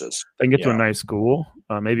resources. They can get to a nice school,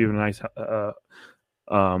 maybe even a nice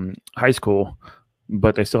high school,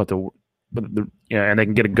 but they still have to. And they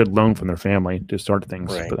can get a good loan from their family to start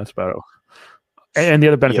things. Right. But that's about it. And the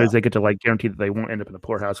other benefit is they get to like guarantee that they won't end up in the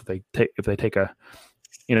poorhouse if they take a,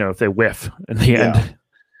 if they whiff in the end.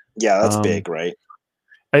 Yeah, that's big, right?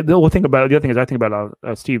 The other thing is I think about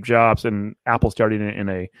Steve Jobs and Apple starting in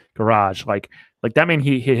a garage. Like that mean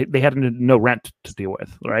they had no rent to deal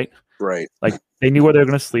with, right? Right. Like they knew where they were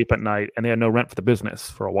going to sleep at night, and they had no rent for the business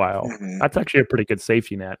for a while. Mm-hmm. That's actually a pretty good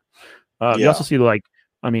safety net. You also see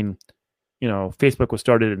Facebook was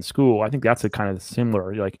started in school. I think that's a kind of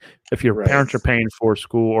similar. Like if your parents are paying for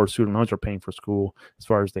school or student loans are paying for school, as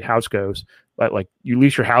far as the house goes, but like at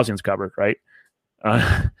least your housing's covered, right?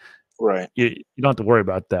 Right. You don't have to worry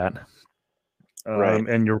about that. Right.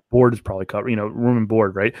 And your board is probably covered, room and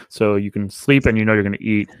board, right? So you can sleep and you're going to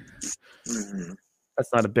eat. Mm-hmm.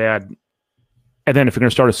 That's not a bad. And then if you're going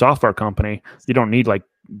to start a software company, you don't need like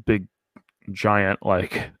big, giant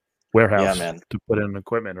like warehouse to put in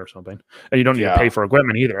equipment or something. And you don't need to pay for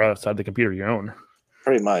equipment either outside the computer you own.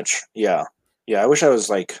 Pretty much. Yeah. Yeah. I wish I was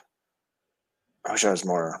more,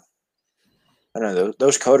 I don't know,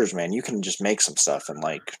 those coders, man, you can just make some stuff and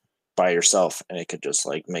like by yourself and it could just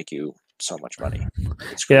like make you so much money.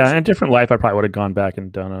 Yeah. In a different life, I probably would have gone back and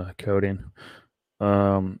done coding.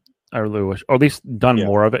 I really wish, or at least done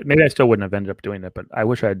more of it. Maybe I still wouldn't have ended up doing it, but I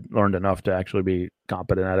wish I'd learned enough to actually be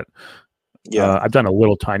competent at it. Yeah, I've done a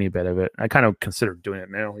little tiny bit of it. I kind of consider doing it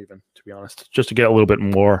now, even to be honest, just to get a little bit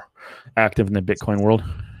more active in the Bitcoin world.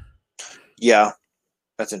 Yeah,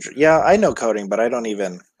 that's interesting. Yeah, I know coding, but I don't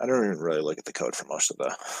even really look at the code for most of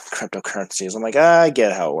the cryptocurrencies. I'm like, I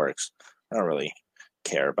get how it works. I don't really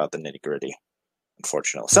care about the nitty gritty.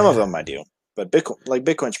 Unfortunately, some of them I do, but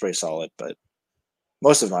Bitcoin's pretty solid. But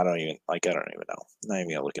most of them I don't even know. I'm not even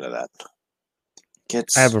gonna look into that. It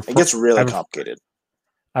gets really complicated.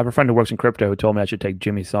 I have a friend who works in crypto who told me I should take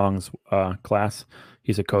Jimmy Song's class.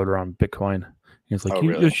 He's a coder on Bitcoin. He's like,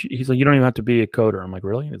 he's like, you don't even have to be a coder. I'm like,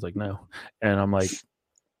 really? He's like, no. And I'm like,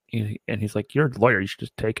 and he's like, you're a lawyer. You should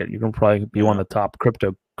just take it. You're gonna probably be one of the top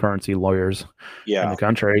cryptocurrency lawyers in the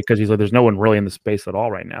country, because he's like, there's no one really in the space at all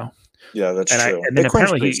right now. Yeah, that's true. And then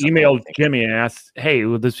apparently he emailed Jimmy and asked, hey,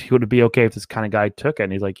 would it be okay if this kind of guy took it?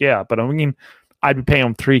 And he's like, yeah, but I mean, I'd be paying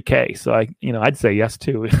him $3,000. So I'd say yes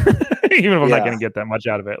too. Even if I'm not going to get that much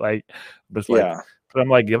out of it, but I'm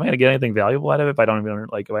like, am I going to get anything valuable out of it if I don't even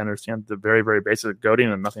if I understand the very, very basic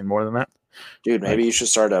coding and nothing more than that? Dude, maybe you should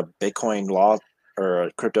start a Bitcoin law or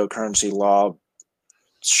a cryptocurrency law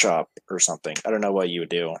shop or something. I don't know what you would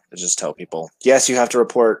do. Just tell people, yes, you have to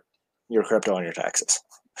report your crypto on your taxes.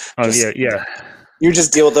 Yeah. You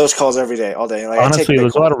just deal with those calls every day, all day. Like, honestly,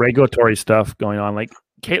 there's a lot of regulatory stuff going on. Like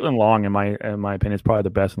Caitlin Long, in my opinion, is probably the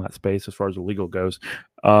best in that space as far as the legal goes.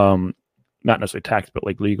 Not necessarily tax, but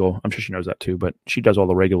like legal. I'm sure she knows that too, but she does all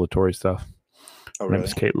the regulatory stuff. Oh, really?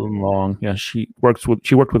 It's Caitlin Long. Yeah, she worked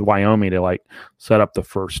with Wyoming to like set up the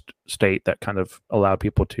first state that kind of allowed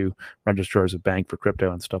people to register as a bank for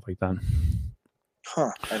crypto and stuff like that. Huh.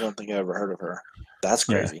 I don't think I ever heard of her. That's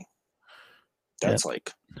crazy. that's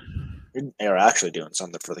like you're actually doing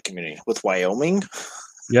something for the community. With Wyoming,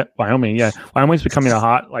 Yeah, Wyoming. Yeah, Wyoming's becoming a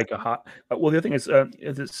hot. Well, the other thing is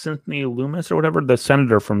it Cynthia Loomis or whatever, the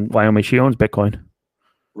senator from Wyoming? She owns Bitcoin.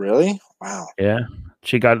 really? Wow. Yeah,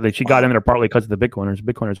 she got in there partly because of the Bitcoiners.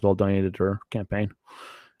 Bitcoiners all donated to her campaign.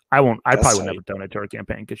 I won't. I That's probably would tight. never donate to her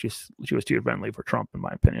campaign because she was too friendly for Trump, in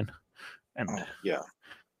my opinion. And Oh, yeah.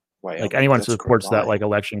 Wyoming, like anyone who that's a supports great that like line.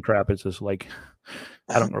 election crap, it's just like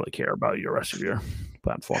I don't really care about your rest of your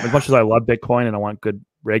platform. As much as I love Bitcoin and I want good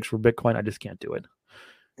rigs for Bitcoin, I just can't do it.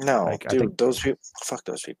 No, Like, I dude, think those people, fuck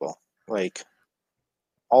those people. Like,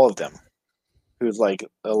 all of them who's like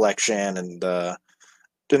election and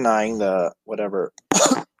denying the whatever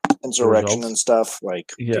the insurrection results. and stuff.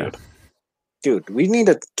 Like, Yeah. dude, we need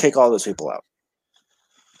to kick all those people out.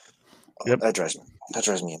 Yep. That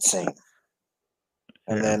drives me insane.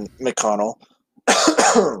 And Yeah. then McConnell.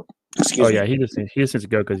 Oh Excuse me. yeah, he just needs to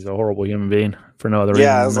go because he's a horrible human being for no other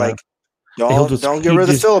Yeah, reason. I was than like, He'll don't get rid of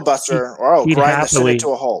the filibuster, or I'll he'd grind the happily- Senate to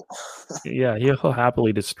a halt. yeah, he'll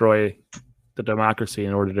happily destroy the democracy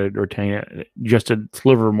in order to retain it, just to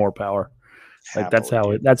deliver more power. Like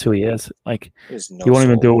Happily, dude. that's who he is. Like There's no he won't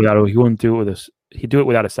even soul. do it without he wouldn't do it with this. He'd do it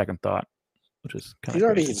without a second thought, which is kind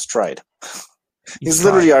of He's tried. He's tried,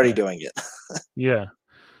 literally already yeah. doing it. Yeah,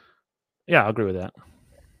 I agree with that.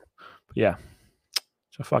 But yeah,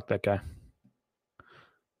 so fuck that guy.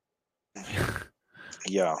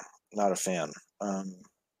 Yeah, not a fan.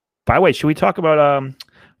 By the way, should we talk about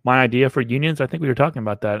my idea for unions? I think we were talking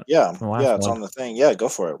about that. Yeah, from the last yeah, it's one. on the thing. Yeah, go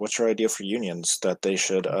for it. What's your idea for unions? That they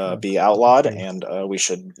should be outlawed Okay. and we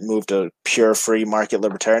should move to pure free market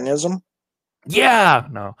libertarianism? Yeah,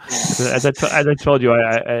 no. As I told you,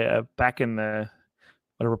 I back in the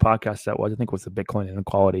whatever podcast that was, I think it was the Bitcoin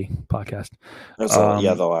Inequality podcast. That's Um,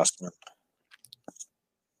 the last one.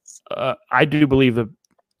 I do believe that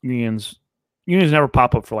unions never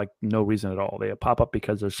pop up for like no reason at all. They pop up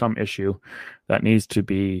because there's some issue that needs to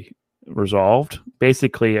be resolved.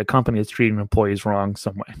 Basically, a company is treating employees wrong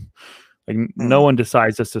some way. Like no one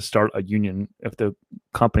decides just to start a union if the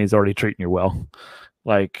company's already treating you well.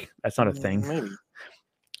 Like that's not a thing. Maybe.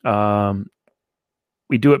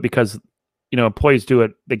 We do it because employees do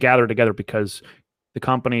it. They gather together because the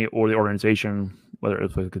company or the organization, whether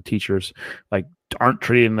it's like the teachers, like aren't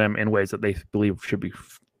treating them in ways that they believe should be,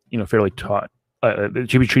 fairly taught. They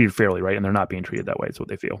should be treated fairly, right? And they're not being treated that way. Is what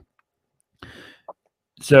they feel.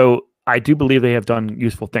 So I do believe they have done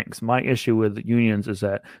useful things. My issue with unions is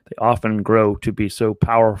that they often grow to be so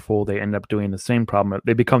powerful they end up doing the same problem.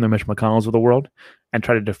 They become the Mitch McConnells of the world and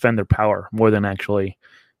try to defend their power more than actually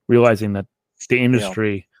realizing that the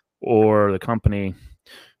industry or the company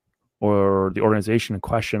or the organization in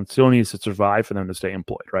question still needs to survive for them to stay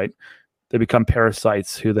employed, right? They become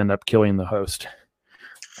parasites who end up killing the host.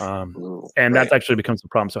 And that actually becomes the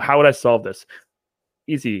problem. So how would I solve this?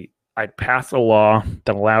 Easy. I'd pass a law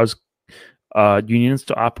that allows unions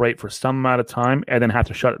to operate for some amount of time and then have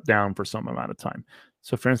to shut it down for some amount of time.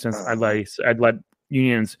 So for instance, I'd let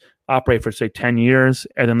unions operate for say 10 years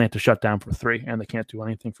and then they have to shut down for 3 and they can't do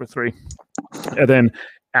anything for 3. And then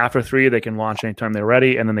after 3, they can launch anytime they're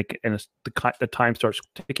ready, and then the time starts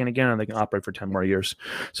ticking again, and they can operate for 10 more years.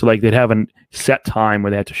 So like they'd have a set time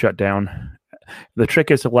where they have to shut down. The trick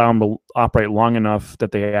is to allow them to operate long enough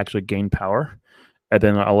that they actually gain power, and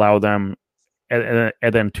then allow them, and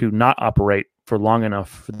then to not operate for long enough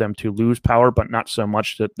for them to lose power, but not so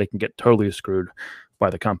much that they can get totally screwed by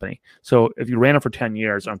the company. So if you ran it for 10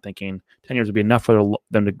 years, I'm thinking 10 years would be enough for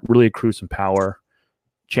them to really accrue some power,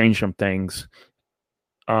 change some things,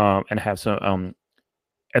 and have some,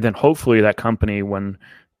 and then hopefully that company, when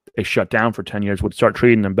they shut down for 10 years, would start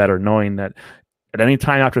treating them better, knowing that at any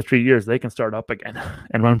time after 3 years, they can start up again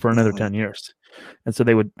and run for another 10 years. And so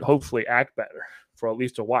they would hopefully act better for at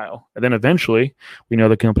least a while. And then eventually, we know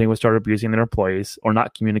the company would start abusing their employees or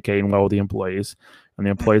not communicating well with the employees. And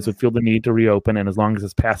the employees would feel the need to reopen. And as long as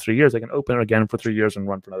it's past 3 years, they can open it again for 3 years and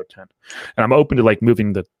run for another 10. And I'm open to like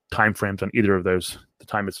moving the time frames on either of those, the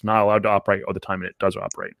time it's not allowed to operate or the time it does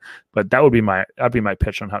operate. But that'd be my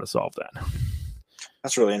pitch on how to solve that.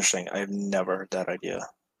 That's really interesting. I've never heard that idea.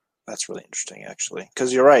 That's really interesting, actually,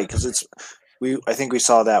 because you're right. Because I think we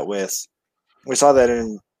saw that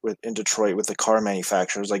in Detroit with the car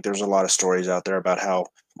manufacturers. Like, there's a lot of stories out there about how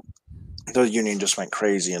the union just went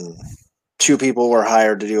crazy, and 2 people were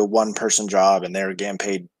hired to do a 1-person job, and they were getting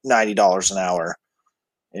paid $90 an hour,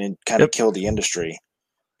 and it kind of killed the industry.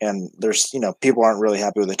 And there's, people aren't really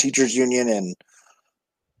happy with the teachers union in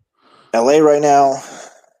LA right now,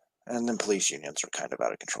 and then police unions are kind of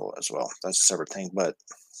out of control as well. That's a separate thing, but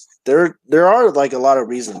there are like a lot of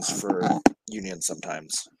reasons for unions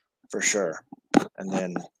sometimes. for sure. And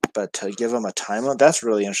then, but to give them a time limit, that's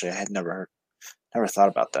really interesting. I had never thought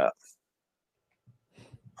about that.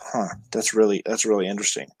 Huh? That's really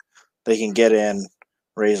interesting. They can get in,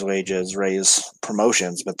 raise wages, raise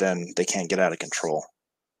promotions, but then they can't get out of control.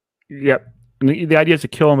 Yep. And the idea is to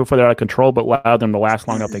kill them before they're out of control, but allow them to last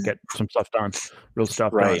long enough to get some stuff done, real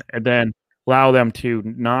stuff done, and then allow them to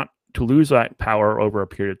not to lose that power over a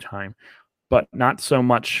period of time, but not so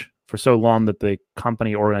much for so long that the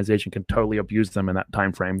company or organization can totally abuse them in that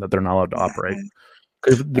time frame that they're not allowed to operate.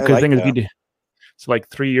 Because the thing is, it's like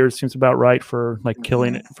 3 years seems about right for like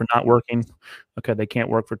killing it, for not working. Okay, they can't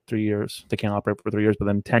work for 3 years. They can't operate for 3 years, but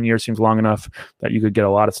then 10 years seems long enough that you could get a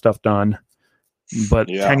lot of stuff done. But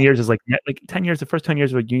 10 years is like 10 years, the first 10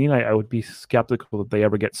 years of a union, I would be skeptical that they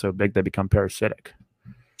ever get so big they become parasitic.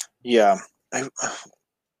 Yeah.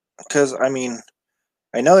 Because, I mean,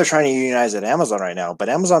 I know they're trying to unionize at Amazon right now, but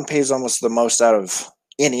Amazon pays almost the most out of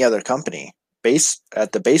any other company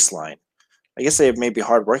at the baseline. I guess they have maybe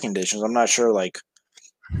hard working conditions. I'm not sure like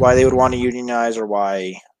why they would want to unionize or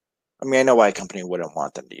why. I mean, I know why a company wouldn't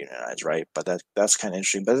want them to unionize, right? But that's kind of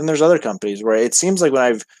interesting. But then there's other companies where it seems like when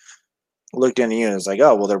I've looked into unions, like,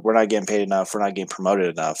 oh, well, we're not getting paid enough. We're not getting promoted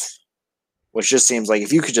enough, which just seems like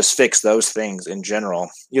if you could just fix those things in general,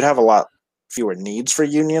 you'd have a lot fewer needs for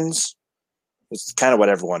unions. It's kind of what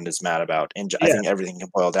everyone is mad about. And I think everything can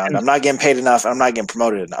boil down. I'm not getting paid enough. I'm not getting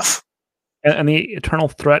promoted enough. And the eternal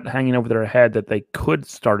threat hanging over their head that they could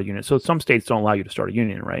start a union. So some states don't allow you to start a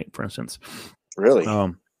union, right? For instance. Really?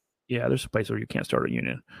 Yeah, there's a place where you can't start a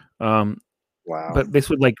union. Wow. But this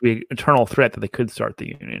would like be an eternal threat that they could start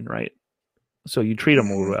the union, right? So you treat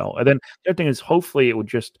them well. And then the other thing is hopefully it would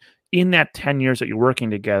just, in that 10 years that you're working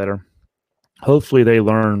together, hopefully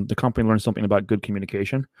the company learns something about good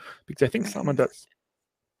communication. Because I think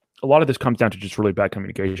a lot of this comes down to just really bad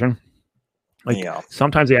communication. Like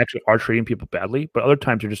sometimes they actually are treating people badly, but other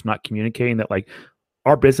times they're just not communicating that like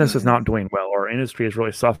our business is not doing well, our industry is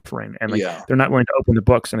really suffering, and like they're not willing to open the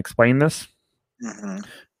books and explain this.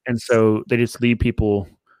 And so they just leave people,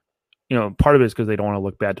 part of it is because they don't want to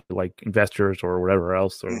look bad to like investors or whatever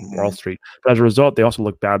else or Wall Street. But as a result, they also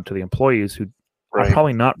look bad to the employees who are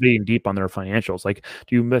probably not reading deep on their financials. Like,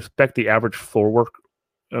 do you expect the average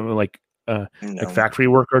like factory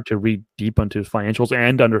worker to read deep into financials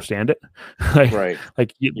and understand it?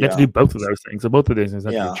 Like you have to do both of those things. So both of those things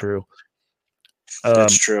have to be true.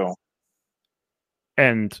 That's true.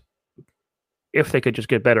 And if they could just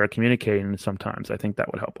get better at communicating sometimes, I think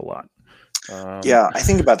that would help a lot. I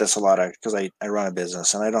think about this a lot because I run a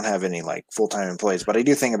business and I don't have any like full-time employees, but I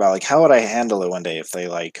do think about like how would I handle it one day if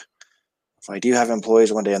I do have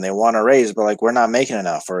employees one day and they want to raise, but like we're not making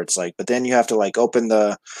enough, or it's like, but then you have to like open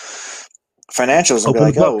the financials and be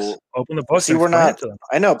like, open the books. See, we're not.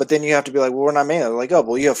 I know, but then you have to be like, well, we're not making it. Like, oh,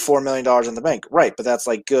 well, you have $4 million in the bank, right? But that's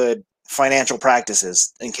like good financial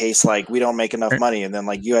practices in case like we don't make enough money and then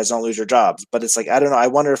like you guys don't lose your jobs. But it's like, I don't know. I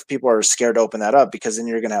wonder if people are scared to open that up because then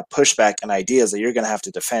you're going to have pushback and ideas that you're going to have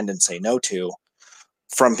to defend and say no to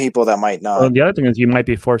from people that might not. Well, the other thing is you might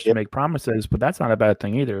be forced to make promises, but that's not a bad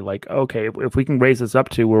thing either. Like, okay, if we can raise this up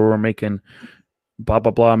to where we're making blah,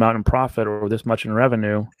 blah, blah amount in profit or this much in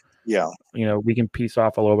revenue, we can piece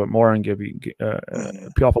off a little bit more and give you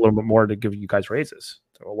peel off a little bit more to give you guys raises.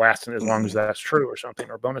 So it'll last as long as that's true or something,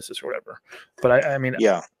 or bonuses or whatever. But I mean,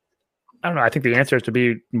 I don't know. I think the answer is to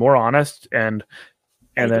be more honest and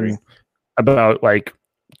then about like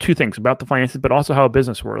two things about the finances, but also how a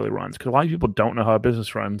business really runs. Because a lot of people don't know how a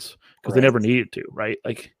business runs because they never needed to, right?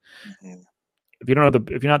 Like if you don't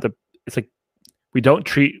know it's like we don't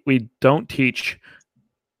teach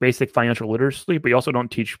basic financial literacy, but you also don't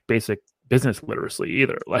teach basic business literacy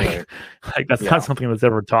either. Like that's not something that's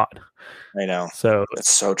ever taught. I know. So that's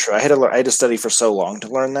so true. I had to study for so long to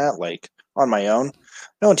learn that, like on my own.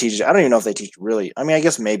 No one teaches. I don't even know if they teach really. I mean, I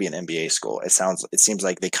guess maybe an MBA school. It seems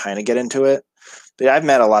like they kind of get into it. But I've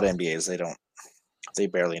met a lot of MBAs. They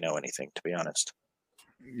barely know anything, to be honest.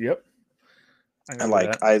 Yep. And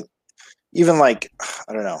like I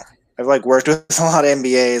don't know. I've like worked with a lot of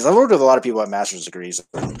MBAs. I've worked with a lot of people who have master's degrees,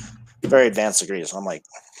 very advanced degrees. I'm like,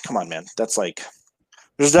 come on, man. That's like,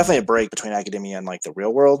 there's definitely a break between academia and like the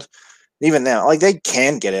real world. Even now, like they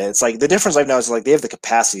can get it. It's like the difference I've noticed is like they have the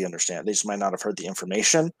capacity to understand. They just might not have heard the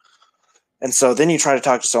information. And so then you try to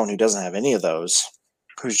talk to someone who doesn't have any of those,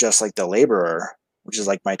 who's just like the laborer, which is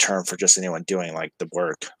like my term for just anyone doing like the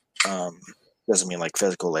work. Doesn't mean like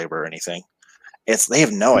physical labor or anything. They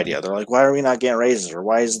have no idea. They're like, why are we not getting raises, or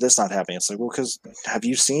why is this not happening? It's like, well, because have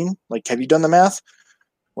you done the math?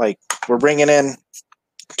 Like we're bringing in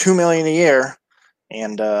 $2 million a year,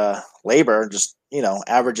 and labor just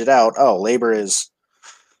average it out. Oh, labor is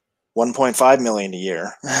 1.5 million a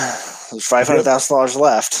year. There's $500,000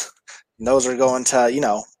 left. And those are going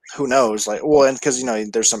to, who knows? Like, well, and because,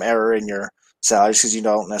 there's some error in your salaries because you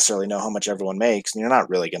don't necessarily know how much everyone makes, and you're not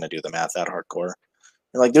really going to do the math that hardcore.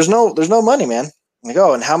 You're like, there's no money, man. Like,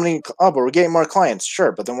 oh, and how many? Oh, but we're getting more clients.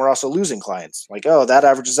 Sure, but then we're also losing clients. Like, oh, that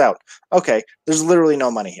averages out. Okay, there's literally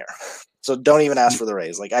no money here. So don't even ask for the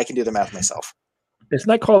raise. Like, I can do the math myself. Isn't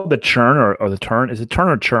that called the churn or the turn? Is it turn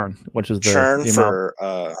or churn? Which is the churn the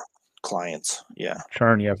for clients? Yeah,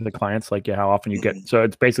 churn. Yeah, for the clients. Like, how often you get. So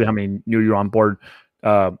it's basically how many new you're on board,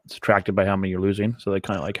 subtracted by how many you're losing. So they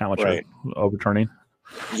kind of like how much you're overturning.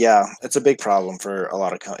 Yeah, it's a big problem for a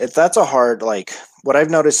lot of companies. That's a hard, like, what I've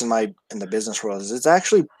noticed in the business world is it's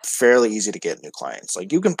actually fairly easy to get new clients.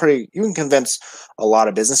 Like, you can convince a lot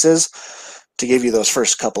of businesses to give you those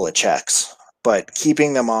first couple of checks, but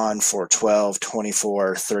keeping them on for 12,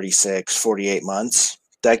 24, 36, 48 months,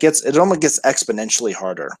 it almost gets exponentially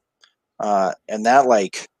harder. And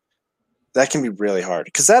that can be really hard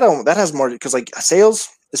because that has more, because like sales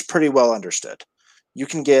is pretty well understood. You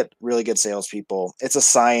can get really good salespeople. It's a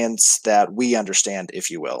science that we understand, if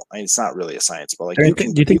you will. I mean, it's not really a science, but like do you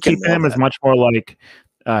think keeping them is much more like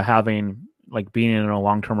being in a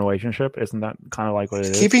long-term relationship? Isn't that kind of like what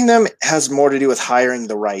it is? Keeping them has more to do with hiring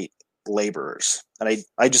the right laborers. And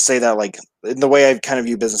I just say that like in the way I kind of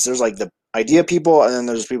view business, there's like the idea people, and then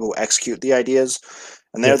there's people who execute the ideas,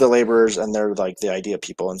 and they're the laborers, and they're like the idea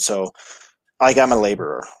people. And so like I'm a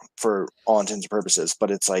laborer for all intents and purposes,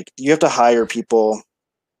 but it's like you have to hire people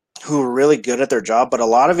who are really good at their job, but a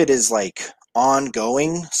lot of it is like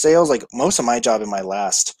ongoing sales. Like most of my job in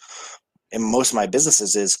most of my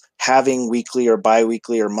businesses is having weekly or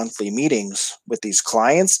bi-weekly or monthly meetings with these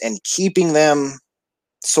clients and keeping them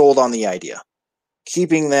sold on the idea,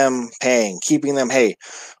 keeping them paying, keeping them, hey,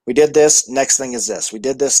 we did this, next thing is this, we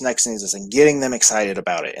did this, next thing is this, and getting them excited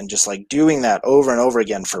about it, and just like doing that over and over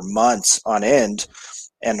again for months on end.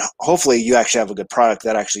 And hopefully you actually have a good product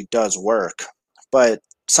that actually does work. But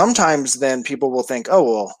sometimes then people will think, oh,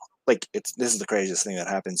 well, like this is the craziest thing that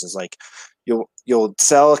happens is like you'll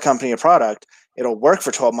sell a company a product, it'll work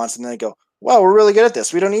for 12 months, and then they go, wow, we're really good at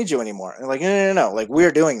this, we don't need you anymore. And like, no, like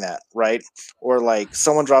we're doing that, right? Or like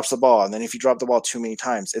someone drops the ball, and then if you drop the ball too many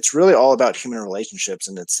times, it's really all about human relationships.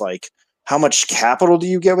 And it's like, how much capital do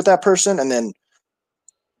you get with that person? And then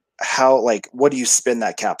what do you spend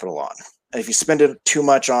that capital on? And if you spend it too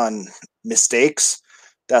much on mistakes,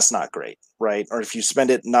 that's not great, right? Or if you spend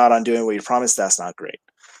it not on doing what you promised, that's not great.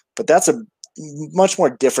 But that's a much more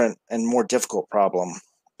different and more difficult problem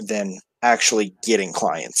than actually getting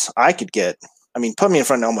clients. Put me in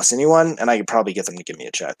front of almost anyone, and I could probably get them to give me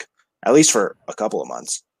a check, at least for a couple of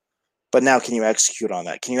months. But now, can you execute on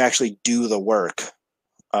that? Can you actually do the work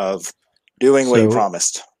of doing what you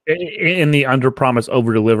promised? In the under promise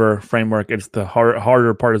over deliver framework, it's the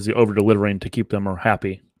harder part is the over delivering to keep them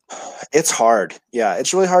happy. It's hard. Yeah,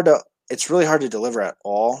 it's really hard to deliver at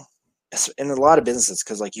all in a lot of businesses,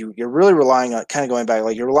 because like you're really relying on, kind of going back,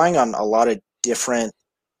 like you're relying on a lot of different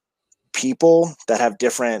people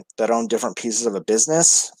that own different pieces of a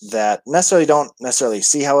business that don't necessarily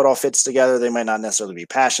see how it all fits together. They might not necessarily be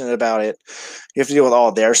passionate about it. You have to deal with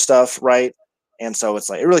all their stuff, right? And so it's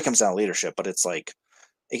like, it really comes down to leadership, but it's like,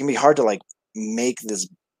 it can be hard to like make this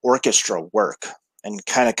orchestra work and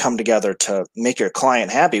kind of come together to make your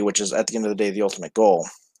client happy, which is at the end of the day, the ultimate goal.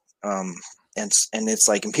 And it's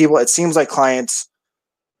like, and people, it seems like clients,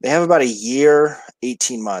 they have about a year,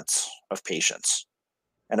 18 months of patience.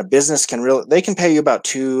 And a business they can pay you about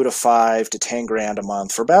 $2 to $5 to $10,000 a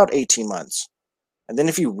month for about 18 months. And then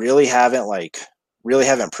if you really haven't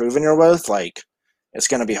proven your worth, like it's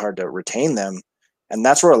going to be hard to retain them. And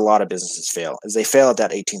that's where a lot of businesses fail, is they fail at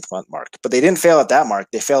that 18th month mark. But they didn't fail at that mark.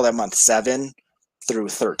 They failed at month 7 through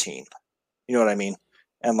 13. You know what I mean?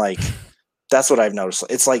 And like, that's what I've noticed.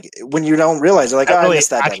 It's like when you don't realize, like, I missed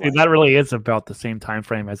that deadline. That really is about the same time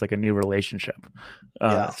frame as like a new relationship.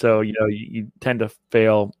 So you tend to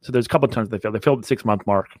fail. So there's a couple of times they fail. They failed at the 6 month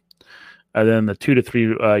mark, and then the 2 to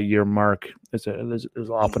 3 year mark is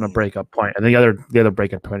often a breakup point. And the other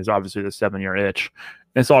breakup point is obviously the 7-year itch.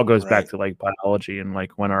 And this all goes back to like biology and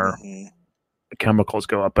like when our chemicals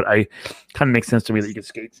go up. But I kind of makes sense to me that you could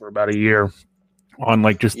skate for about a year on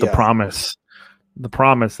like just the promise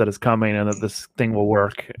that is coming and that this thing will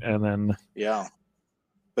work. And then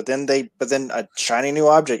but then a shiny new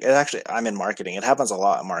object. I'm in marketing. It happens a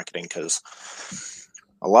lot in marketing because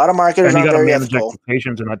a lot of marketers aren't very ethical.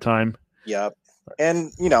 Expectations in that time. Yep.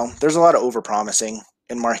 And there's a lot of over promising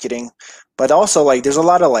in marketing, but also like there's a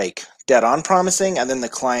lot of like dead on promising, and then the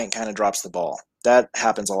client kind of drops the ball. That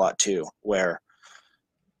happens a lot too, where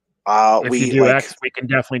If We you do like, X, we can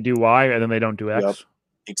definitely do Y, and then they don't do X. Yep.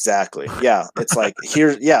 Exactly. Yeah. It's like,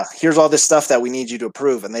 here's all this stuff that we need you to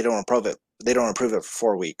approve, and they don't approve it. They don't approve it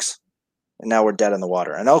for 4 weeks. And now we're dead in the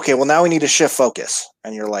water. And okay, well, now we need to shift focus.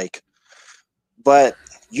 And you're like, but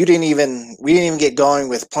we didn't even get going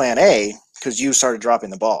with plan A because you started dropping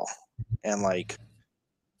the ball. And like,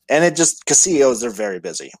 and it just, because CEOs, they're very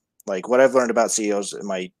busy. Like, what I've learned about CEOs in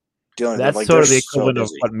my dealing That's with, like, sort of the they're equivalent so of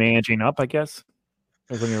busy. what managing up, I guess.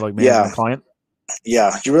 Is when you're like managing a client.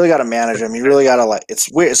 Yeah, you really got to manage them. You really got to, like,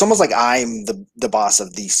 it's weird. It's almost like I'm the boss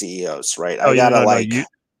of these CEOs, right? I got to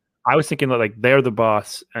I was thinking that like they're the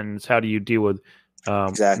boss, and it's how do you deal with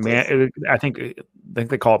exactly. I think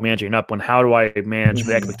they call it managing up. When how do I manage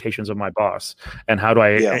the expectations of my boss, and how do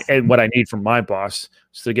I and what I need from my boss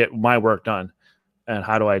to get my work done, and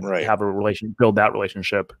how do I have a build that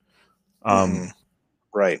relationship.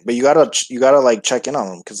 Right, but you gotta like check in on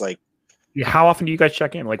them because like. How often do you guys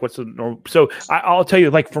check in? Like, what's the normal? So I'll tell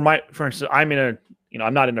you, like, for instance, I'm in a,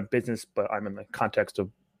 I'm not in a business, but I'm in the context of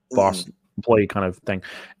boss employee kind of thing.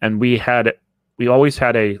 And we always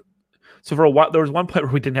had so for a while, there was one point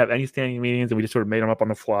where we didn't have any standing meetings and we just sort of made them up on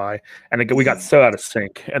the fly. And we got so out of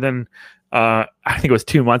sync. And then I think it was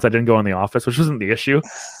 2 months I didn't go in the office, which wasn't the issue.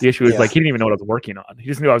 The issue was like, he didn't even know what I was working on. He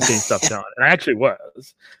just knew I was getting stuff done. And I actually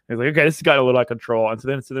was. He was like, okay, this got a little out of control. And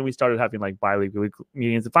so then we started having like bi-weekly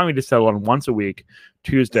meetings. And finally we just settled on once a week,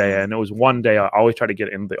 Tuesday. And it was one day I always try to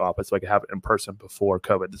get into the office so I could have it in person before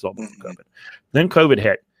COVID. This is all before COVID. Then COVID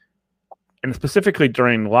hit. And specifically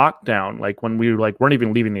during lockdown, like when we weren't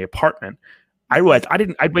even leaving the apartment, I realized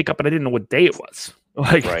I'd wake up and I didn't know what day it was.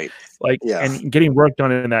 And getting work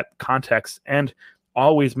done in that context and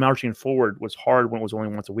always marching forward was hard when it was only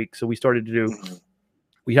once a week. So we started to do,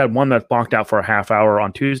 we had one that's blocked out for a half hour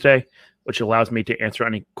on Tuesday, which allows me to answer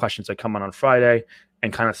any questions that come on Friday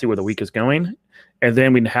and kind of see where the week is going. And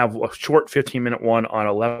then we'd have a short 15-minute one on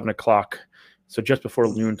 11 o'clock. So just before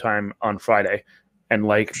noontime on Friday. And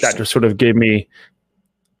like that just sort of gave me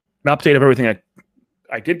an update of everything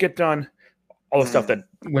I did get done, all the stuff that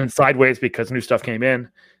went sideways because new stuff came in.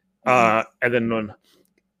 And then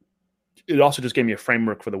it also just gave me a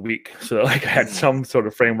framework for the week. So like I had some sort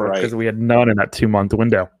of framework because we had none in that 2-month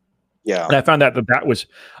window. Yeah. And I found that was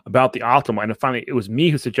about the optimal. And finally, it was me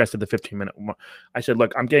who suggested the 15-minute one. I said,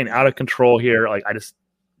 look, I'm getting out of control here. Like I just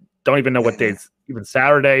don't even know what days, even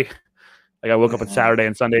Saturday. Like I woke up on Saturday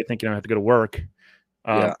and Sunday thinking I have to go to work.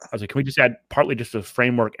 I was like, can we just add partly just a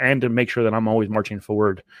framework and to make sure that I'm always marching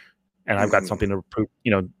forward and I've got something to prove,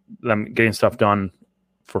 them getting stuff done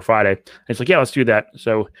for Friday. And it's like, yeah, let's do that.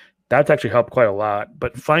 So that's actually helped quite a lot.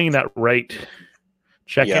 But finding that right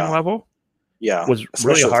check-in level was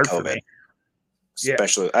really hard for me.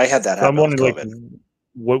 Especially, I had that happen. I'm wondering, like,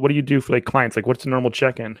 what do you do for like clients? Like, what's the normal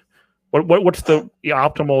check-in? What's the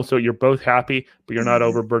optimal so you're both happy, but you're not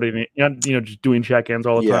overburdening, just doing check-ins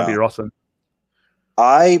all the time, but you're also...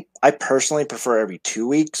 I personally prefer every 2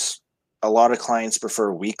 weeks. A lot of clients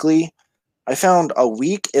prefer weekly. I found a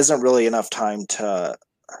week isn't really enough time to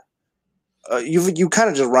you kind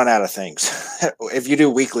of just run out of things. If you do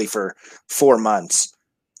weekly for 4 months,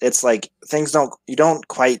 it's like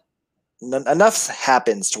enough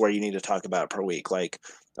happens to where you need to talk about it per week. Like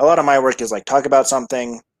a lot of my work is like talk about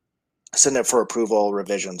something, send it for approval,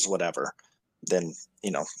 revisions, whatever. Then,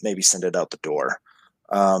 maybe send it out the door.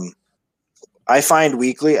 I find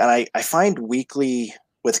weekly, and I find weekly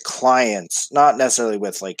with clients, not necessarily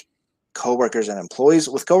with like coworkers and employees.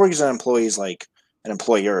 With coworkers and employees, like and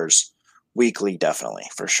employers, weekly definitely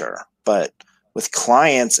for sure. But with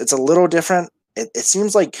clients, it's a little different. It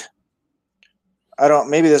seems like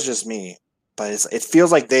maybe that's just me, but it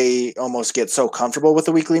feels like they almost get so comfortable with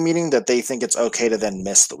the weekly meeting that they think it's okay to then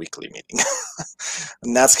miss the weekly meeting,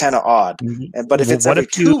 and that's kind of odd. But if it's every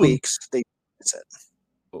 2 weeks, they miss it.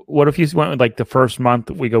 What if you went with like the first month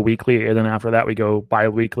we go weekly, and then after that we go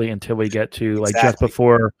bi-weekly until we get to like just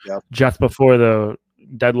before the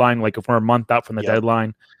deadline? Like if we're a month out from the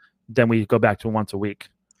deadline, then we go back to once a week.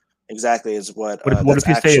 Exactly is what. What if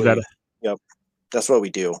you say that? Yep, that's what we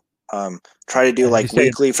do. Try to do like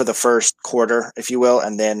weekly for the first quarter, if you will,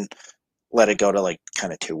 and then let it go to like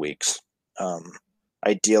kind of 2 weeks,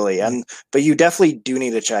 ideally. But you definitely do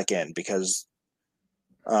need to check in because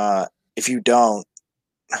if you don't,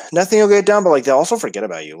 nothing will get done. But like they'll also forget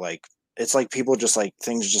about you. Like it's like people just like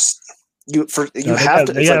things just you have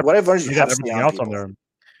to. It's like what I've learned. You have to stay on people.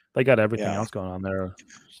 They got everything else going on there.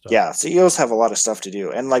 Stuff. Yeah, CEOs have a lot of stuff to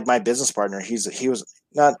do, and like my business partner, he was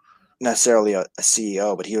not necessarily a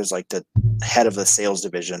CEO, but he was like the head of the sales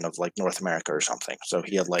division of like North America or something. So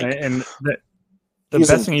he had like, and the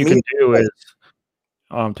best thing you can do is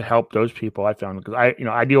to help those people. I found because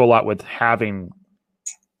I deal a lot with having.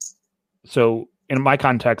 So in my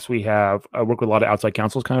context, I work with a lot of outside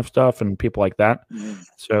counsels kind of stuff and people like that. Mm-hmm.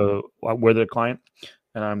 So we're the client,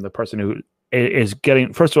 and I'm the person who is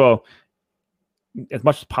getting, first of all, as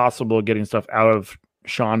much as possible, getting stuff out of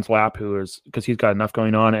Sean's lap, because he's got enough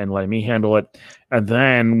going on, and letting me handle it. And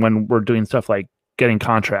then when we're doing stuff like getting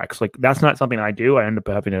contracts, like that's not something I do. I end up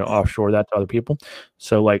having to offshore that to other people.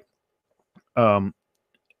 So like,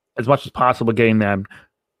 as much as possible, getting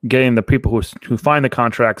the people who find the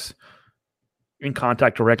contracts in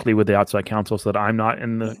contact directly with the outside counsel, so that I'm not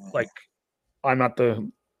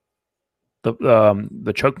the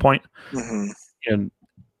choke point. Mm-hmm.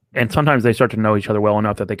 And sometimes they start to know each other well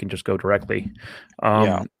enough that they can just go directly.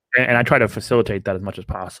 And I try to facilitate that as much as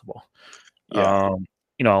possible. Yeah.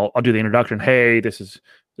 I'll do the introduction. Hey, this is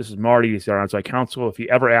Marty. He's our outside counsel. If you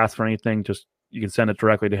ever ask for anything, you can send it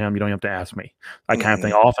directly to him. You don't have to ask me. I kind of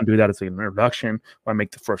thing. I often do that as an introduction when I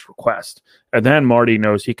make the first request. And then Marty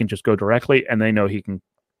knows he can just go directly, and they know he can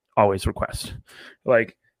always request.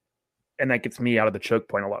 And that gets me out of the choke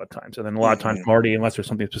point a lot of times. And then a lot of times Marty, unless there's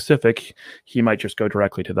something specific, he might just go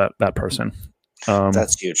directly to that person.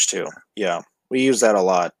 That's huge too. Yeah. We use that a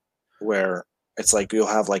lot, where it's like you'll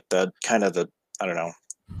have like I don't know,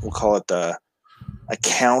 we'll call it the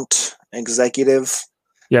account executive.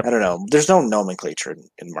 Yep. I don't know. There's no nomenclature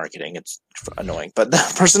in marketing. It's annoying. But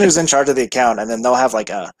the person who's in charge of the account, and then they'll have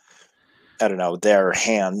like their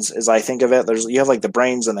hands, as I think of it. You have like the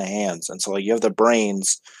brains and the hands. And so like you have the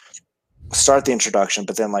brains start the introduction,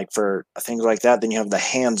 but then like for things like that, then you have the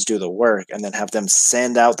hands do the work, and then have them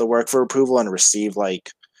send out the work for approval and receive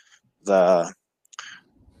like the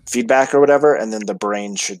feedback or whatever, and then the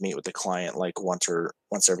brain should meet with the client like once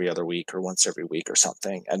every other week or once every week or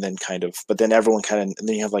something, and then but then everyone and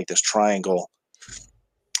then you have like this triangle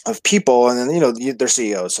of people, and then they're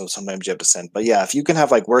CEOs, so sometimes you have to send. But yeah, if you can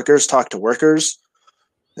have like workers talk to workers,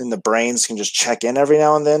 then the brains can just check in every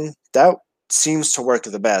now and then. That seems to work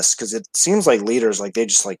the best, because it seems like leaders, like they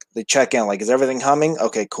just like they check in, like, is everything humming?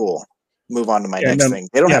 Okay, cool. Move on to my next thing.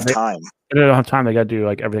 They don't have time. They don't have time. They got to do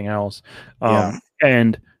like everything else.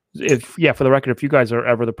 And for the record, if you guys are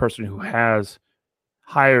ever the person who has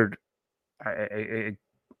hired a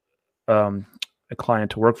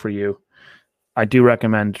client to work for you, I do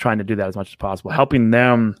recommend trying to do that as much as possible, helping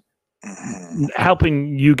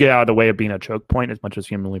you get out of the way of being a choke point as much as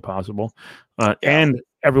humanly possible, and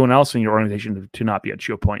everyone else in your organization to not be a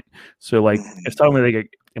choke point. So like if suddenly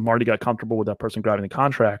Marty got comfortable with that person grabbing the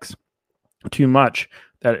contracts too much,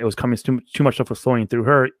 that it was coming too much stuff was flowing through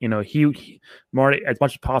her, Marty, as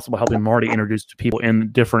much as possible, helping Marty introduce to people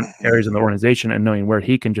in different areas in the organization, and knowing where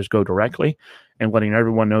he can just go directly, and letting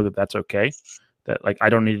everyone know that that's okay, that like I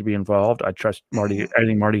don't need to be involved. I trust Marty.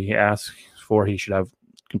 Anything Marty asks for, he should have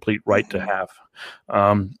complete right to have.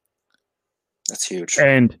 That's huge.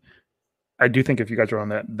 And I do think if you guys are on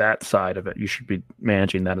that side of it, you should be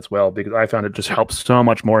managing that as well, because I found it just helps so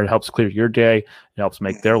much more. It helps clear your day. It helps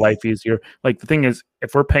make their life easier. Like the thing is,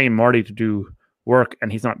 if we're paying Marty to do work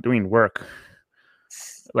and he's not doing work,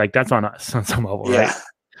 like that's on us on some level, right?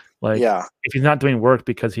 Like if he's not doing work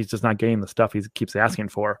because he's just not getting the stuff he keeps asking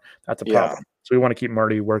for, that's a problem. So we want to keep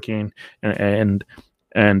Marty working, and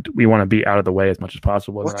we want to be out of the way as much as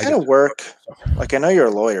possible. What kind of work? Like I know you're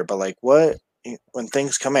a lawyer, but like what? When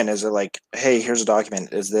things come in, is it like, hey, here's a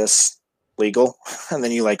document, is this legal? And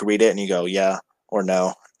then you like read it and you go, yeah or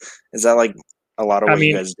no. Is that like a lot of what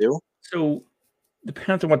you guys do? So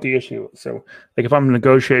depends on what the issue is. So like if I'm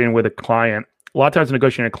negotiating with a client, a lot of times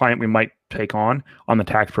negotiating a client we might take on the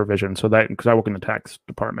tax provision. So that, because I work in the tax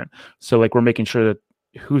department, so like we're making sure that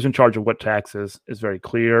who's in charge of what taxes is very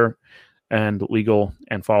clear and legal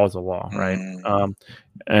and follows the law, right?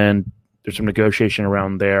 And there's some negotiation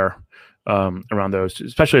around there. Around those,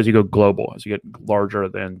 especially as you go global, as you get larger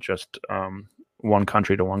than just one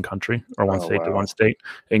country to one country or one state to one state,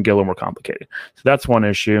 it can get a little more complicated. So that's one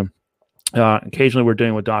issue. Occasionally we're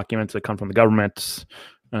dealing with documents that come from the government,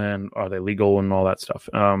 and are they legal and all that stuff.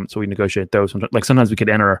 So we negotiate those. Like sometimes we could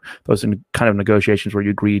enter those in kind of negotiations where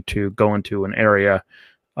you agree to go into an area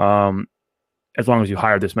as long as you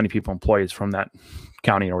hire this many people, employees from that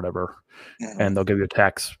county or whatever, and they'll give you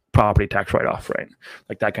a property tax write-off, right?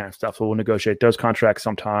 Like that kind of stuff. So we'll negotiate those contracts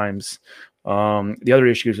sometimes. The other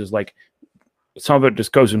issues is like some of it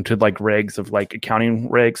just goes into like regs of like accounting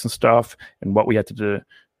regs and stuff, and what we have to do.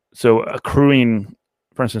 So accruing,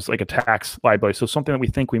 for instance, like a tax liability. So something that we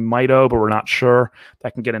think we might owe, but we're not sure,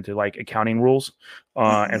 that can get into like accounting rules.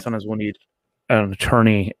 And sometimes we'll need an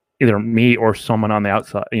attorney, either me or someone on the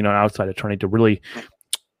outside, an outside attorney, to really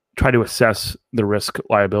try to assess the risk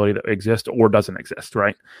liability that exists or doesn't exist,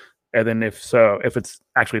 right? And then if it's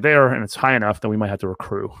actually there and it's high enough, then we might have to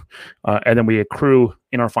accrue. And then we accrue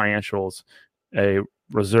in our financials a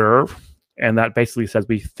reserve, and that basically says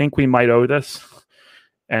we think we might owe this,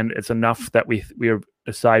 and it's enough that we have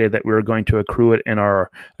decided that we're going to accrue it in our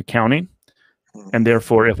accounting. And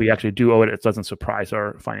therefore, if we actually do owe it, it doesn't surprise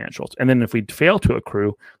our financials. And then if we fail to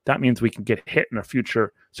accrue, that means we can get hit in the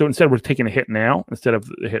future. So instead, we're taking a hit now instead of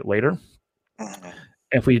the hit later.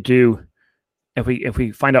 If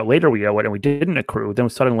we find out later we owe it and we didn't accrue, then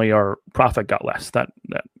suddenly our profit got less that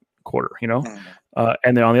quarter, you know?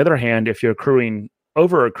 And then on the other hand, if you're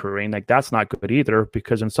over accruing, like that's not good either,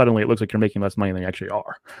 because then suddenly it looks like you're making less money than you actually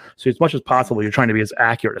are. So as much as possible, you're trying to be as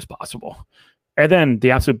accurate as possible. And then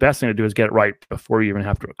the absolute best thing to do is get it right before you even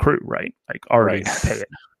have to accrue, right? Like already pay it.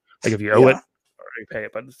 Like if you owe it, already pay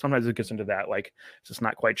it. But sometimes it gets into that, like it's just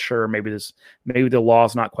not quite sure. Maybe the law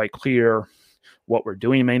is not quite clear. What we're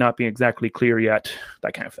doing may not be exactly clear yet.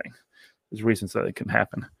 That kind of thing. There's reasons that it can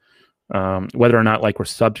happen. Whether or not like we're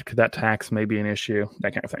subject to that tax may be an issue.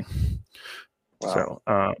 That kind of thing. Wow. So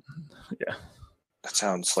yeah. That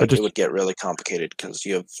sounds like it would get really complicated because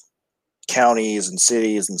you have counties and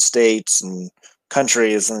cities and states and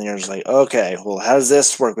countries, and you're just like, okay, well, how does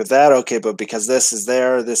this work with that? Okay, but because this is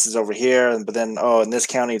there, this is over here, and but then in this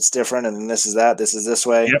county it's different, and then this is that, this is this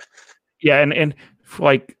way. Yep. Yeah, and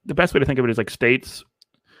like the best way to think of it is like states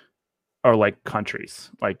are like countries.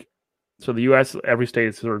 Like so the US, every state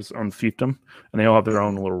is sort of its own fiefdom, and they all have their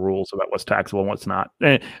own little rules about what's taxable and what's not.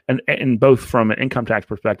 And both from an income tax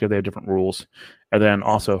perspective, they have different rules. And then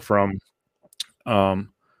also from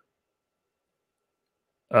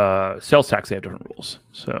sales tax, they have different rules.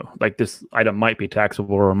 So like this item might be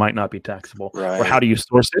taxable or might not be taxable. Right. Or how do you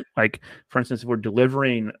source it? Like for instance, if we're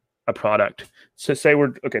delivering a product, so say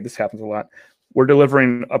this happens a lot. We're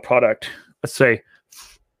delivering a product, let's say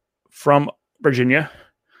from Virginia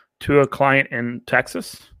to a client in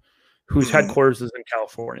Texas whose headquarters is in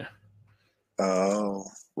California. Oh,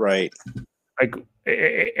 right. Like,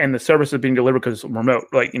 and the service is being delivered because it's remote.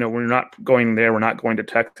 Like, we're not going there. We're not going to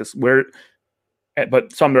Texas.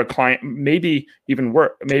 But some of their client, maybe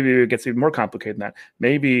it gets even more complicated than that.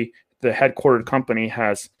 Maybe the headquartered company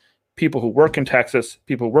has people who work in Texas,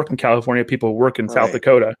 people who work in California, people who work in South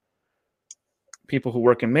Dakota, people who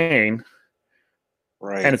work in Maine,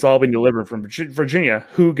 right? And it's all being delivered from Virginia.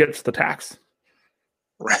 Who gets the tax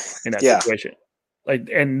in that situation? Like,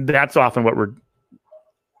 and that's often what we're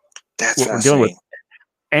dealing with.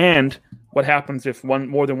 And what happens if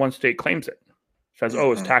more than one state claims it? Says,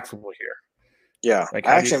 it's taxable here. Yeah, like,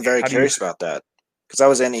 I actually am very curious about that because I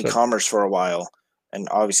was in e-commerce for a while and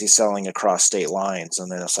obviously selling across state lines.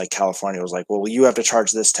 And then it's like California was like, well, you have to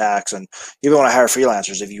charge this tax. And even when I hire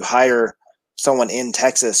freelancers, if you hire someone in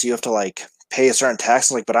Texas, you have to like pay a certain tax.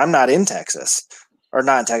 Like, but I'm not in Texas or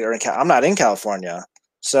not in Texas. I'm not in California.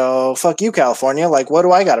 So fuck you, California. Like, what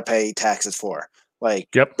do I got to pay taxes for? Like,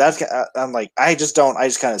 I'm like, I just kind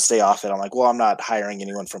of stay off it. I'm like, well, I'm not hiring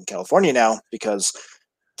anyone from California now because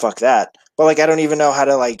fuck that. But like, I don't even know how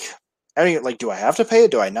to do I have to pay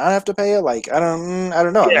it? Do I not have to pay it? Like, I don't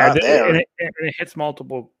know. Yeah, I'm not there. And it hits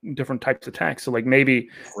multiple different types of tax. So like maybe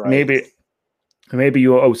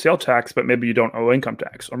you owe sales tax, but maybe you don't owe income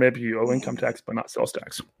tax, or maybe you owe income tax but not sales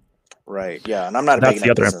tax. Right. Yeah. And I'm not a big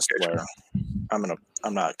enough business where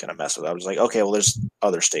I'm not gonna mess with it. I was like, okay, well, there's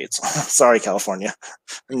other states. Sorry, California.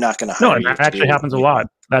 I'm not gonna hire you. No, that actually happens a lot.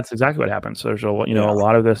 That's exactly what happens. So there's a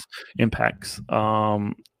lot of this impacts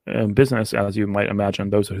business, as you might imagine.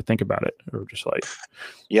 Those who think about it are just like,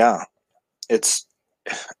 yeah, it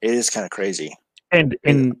is kind of crazy. And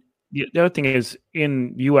the other thing is,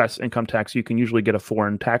 in U.S. income tax, you can usually get a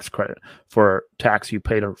foreign tax credit for tax you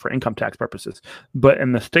paid for income tax purposes. But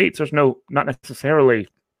in the States, there's not necessarily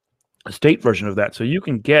a state version of that. So you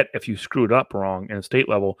can get, if you screwed up wrong in a state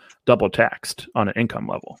level, double taxed on an income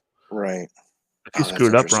level. Right. If you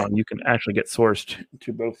screwed up wrong, you can actually get sourced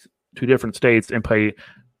to two different states and pay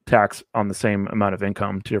tax on the same amount of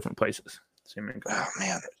income to different places. Same income. Oh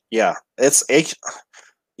man, yeah, it's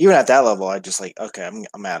even at that level. I just like, okay,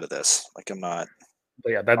 I'm out of this. Like, I'm not.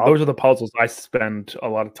 But yeah, those are the puzzles I spend a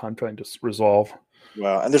lot of time trying to resolve.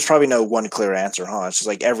 Well, and there's probably no one clear answer, huh? It's just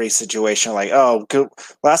like every situation, like, oh,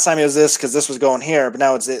 last time it was this because this was going here, but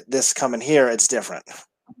now it's this coming here. It's different.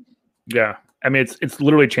 Yeah, I mean, it's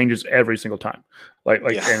literally changes every single time.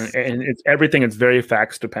 And it's everything. It's very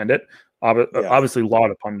facts dependent. Obviously, law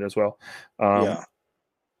dependent as well.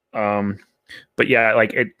 But yeah,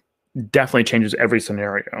 like it definitely changes every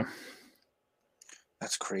scenario.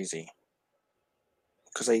 That's crazy.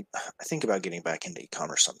 Because I think about getting back into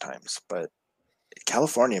e-commerce sometimes, but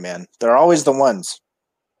California, man, they're always the ones.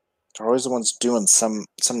 They're always the ones doing some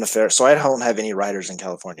nefarious. So I don't have any riders in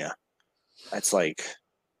California. It's like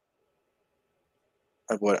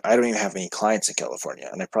I don't even have any clients in California,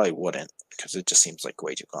 and I probably wouldn't because it just seems like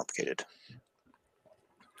way too complicated.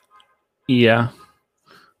 Yeah.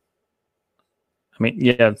 I mean,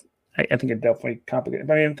 yeah, I think it definitely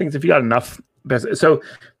complicated. I mean, things if you got enough business. So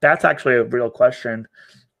that's actually a real question.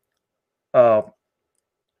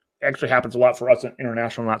 Actually happens a lot for us at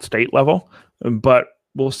international, not state level. But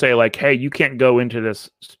we'll say like, hey, you can't go into this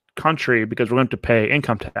country because we're going to pay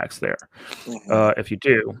income tax there. If you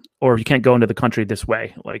do, or you can't go into the country this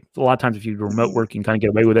way. Like a lot of times, if you do remote work, you can kind of get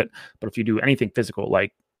away with it. But if you do anything physical,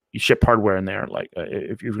 like you ship hardware in there, like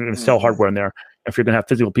if you're going to sell hardware in there, if you're going to have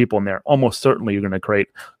physical people in there, almost certainly you're going to create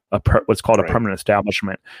what's called a permanent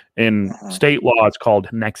establishment. In state law, it's called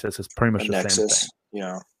nexus. It's pretty much the same thing.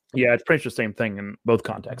 Yeah, it's pretty much the same thing in both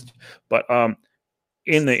contexts. But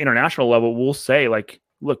in the international level, we'll say like,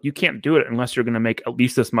 look, you can't do it unless you're going to make at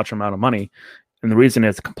least this much amount of money. And the reason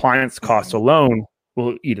is compliance costs alone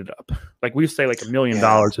will eat it up. Like we say like $1 million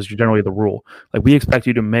is generally the rule. Like we expect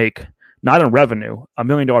you to make, not in revenue, $1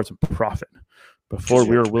 million in profit before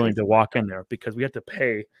we were willing to walk in there, because we have to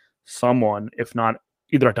pay someone, if not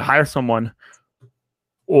either have to hire someone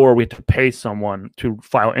or we have to pay someone to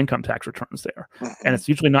file income tax returns there. And it's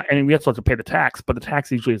usually not, and we also have to pay the tax, but the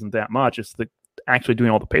tax usually isn't that much. It's the actually doing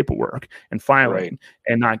all the paperwork and filing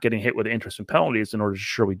and not getting hit with interest and penalties in order to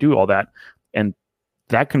ensure we do all that. And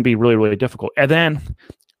that can be really, really difficult. And then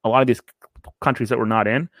a lot of these countries that we're not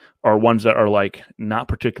in are ones that are like not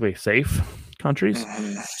particularly safe countries.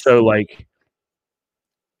 So like,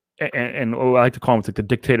 and I like to call them like the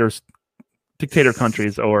dictator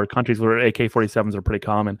countries, or countries where AK-47s are pretty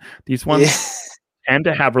common. These ones tend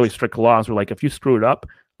to have really strict laws where like if you screw it up,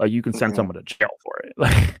 like you can send someone to jail for it.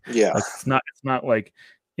 Like, like it's not like,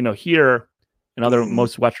 you know, here in other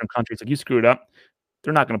most Western countries, like you screw it up,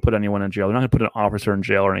 they're not going to put anyone in jail. They're not going to put an officer in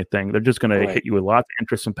jail or anything. They're just going to hit you with lots of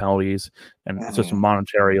interest and penalties, and it's just a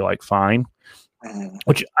monetary like fine,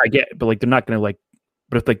 which I get. But like they're not going to like.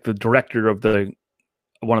 But if like the director of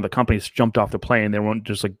one of the companies jumped off the plane, they won't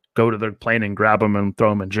just like go to their plane and grab them and throw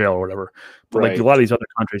them in jail or whatever. But like a lot of these other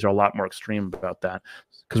countries are a lot more extreme about that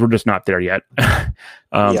because we're just not there yet.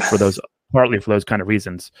 For those, partly for those kind of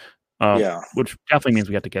reasons. Which definitely means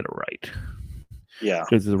we have to get it right.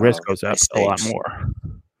 Because the risk goes up a lot more.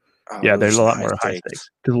 There's a lot more high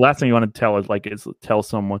stakes. Because the last thing you want to tell is tell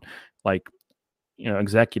someone like, you know,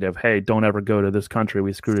 executive, hey, don't ever go to this country.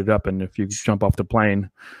 We screwed it up, and if you jump off the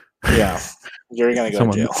plane, you're gonna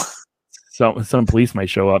go to jail. So some police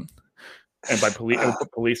might show up, and by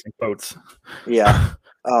police in quotes.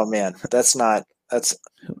 Oh man, that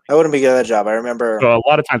wouldn't be good at that job. I remember. So a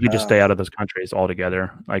lot of times we just stay out of those countries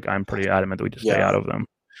altogether. Like I'm pretty adamant that we just stay out of them.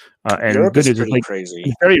 And Europe good news is like crazy.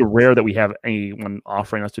 It's very rare that we have anyone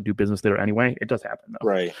offering us to do business there anyway. It does happen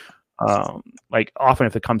though. Like often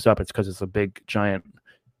if it comes up, it's because it's a big giant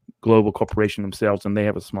global corporation themselves, and they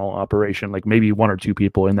have a small operation, like maybe 1 or 2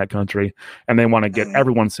 people in that country, and they want to get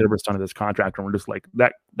everyone serviced under this contract, and we're just like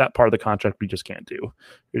that part of the contract we just can't do.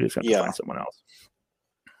 You're just going to find someone else.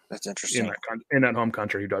 That's interesting. In that home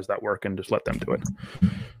country who does that work, and just let them do it.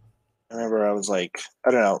 I remember I was like,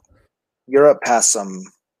 I don't know, Europe passed some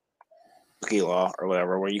law or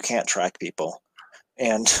whatever where you can't track people,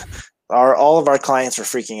 and all of our clients were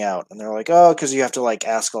freaking out, and they're like, oh, because you have to like you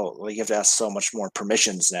have to ask so much more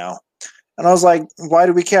permissions now. And I was like, why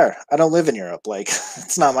do we care? I don't live in Europe. Like,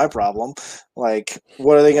 it's not my problem. Like,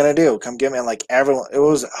 what are they gonna do? Come get me? And like everyone, it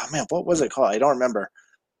was, oh man, what was it called? I don't remember.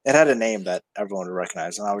 It had a name that everyone would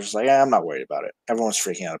recognize, and I was just like, I'm not worried about it. Everyone's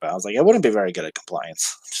freaking out about it. I was like, I wouldn't be very good at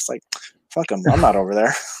compliance. Just like, fuck them. I'm not over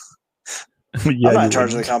there. I'm not in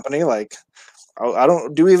charge of the company. Like, I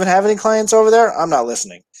don't. Do we even have any clients over there? I'm not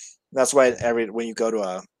listening. That's why when you go to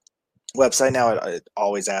a website now, it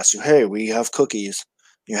always asks you, "Hey, we have cookies."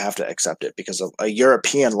 You have to accept it because of a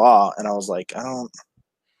European law. And I was like,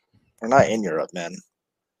 we're not in Europe, man.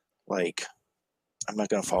 Like, I'm not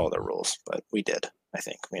going to follow their rules, but we did. I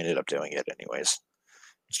think we ended up doing it anyways.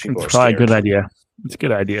 It's probably a good idea. It's a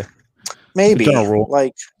good idea. Maybe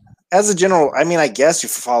like as a general, I mean, I guess you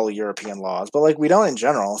follow European laws, but like we don't in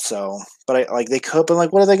general. So, but they could, but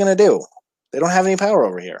like, what are they going to do? They don't have any power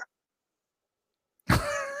over here.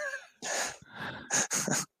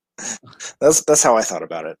 That's how I thought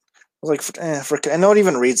about it. I was like, and no one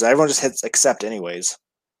even reads it. Everyone just hits accept anyways.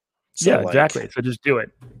 So exactly. So just do it.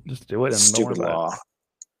 Just do it. And stupid law.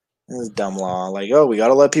 This dumb law. Like, oh, we got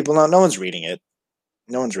to let people know. No one's reading it.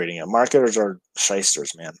 No one's reading it. Marketers are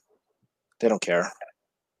shysters, man. They don't care.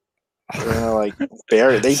 They're gonna like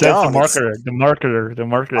bury. They Says don't. the marketer. The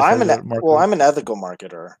marketer. I'm says an it, marketer. well, I'm an ethical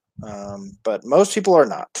marketer, but most people are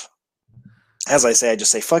not. As I say, I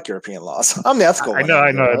just say fuck European laws. I'm the ethical I one. know.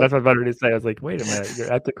 here, right? That's what I was about to say. I was like, wait a minute,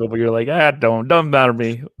 you're ethical, but you're like, don't matter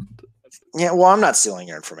me. Yeah, well, I'm not stealing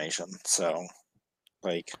your information, so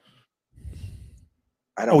like,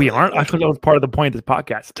 I don't. Oh, we really, aren't. I like, thought that was part of the point of this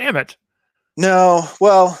podcast. Damn it! No,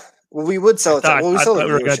 well, we would sell it. I We sell thought the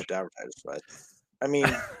we were good. viewership to advertisers, but I mean,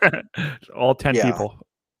 All 10 Yeah. people.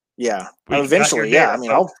 yeah, We got eventually, your yeah. data, I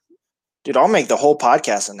mean, folks. I'll make the whole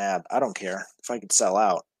podcast an ad. I don't care if I could sell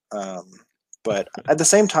out. But at the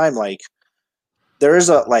same time, like, there is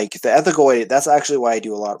the ethical way. That's actually why I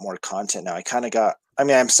do a lot more content now.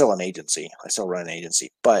 I'm still an agency. I still run an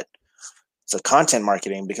agency, but it's a content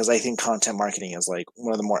marketing because I think content marketing is like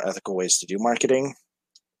one of the more ethical ways to do marketing.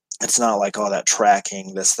 It's not like all that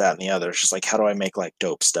tracking, this, that, and the other. It's just like, how do I make like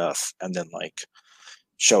dope stuff and then like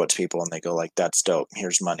show it to people and they go like, that's dope.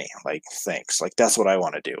 Here's money. Like, thanks. Like, that's what I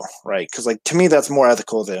want to do. Right. Cause like, to me, that's more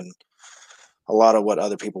ethical than a lot of what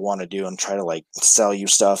other people want to do and try to like sell you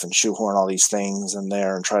stuff and shoehorn all these things in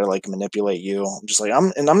there and try to like manipulate you. I'm just like,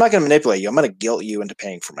 I'm not going to manipulate you. I'm going to guilt you into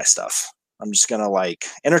paying for my stuff. I'm just going to like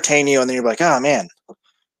entertain you. And then you're like, oh man,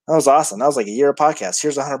 that was awesome. That was like a year of podcast.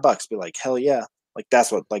 Here's $100. Be like, hell yeah. Like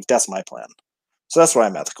that's my plan. So that's why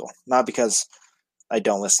I'm ethical, not because I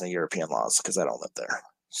don't listen to European laws because I don't live there.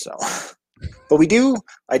 So, but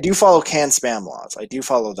I do follow canned spam laws. I do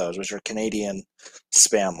follow those, which are Canadian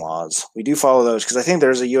spam laws. We do follow those because I think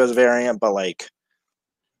there's a US variant, but like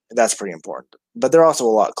that's pretty important. But they're also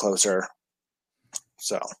a lot closer.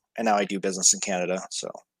 So, and now I do business in Canada. So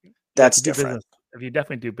that's different. If you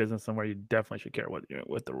definitely do business somewhere, you definitely should care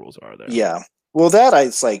what the rules are there. Yeah. Well,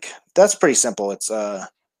 that's pretty simple. It's you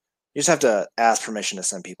just have to ask permission to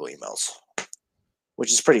send people emails,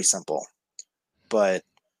 which is pretty simple. But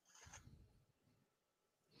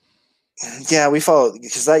yeah, we follow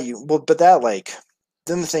because then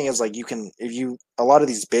the thing is like a lot of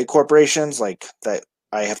these big corporations like that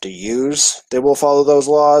I have to use, they will follow those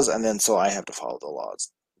laws, and then so I have to follow the laws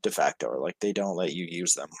de facto, or like they don't let you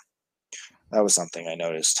use them. That was something I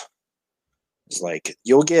noticed. It's like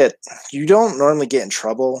you don't normally get in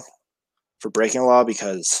trouble for breaking a law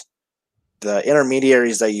because the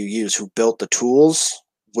intermediaries that you use who built the tools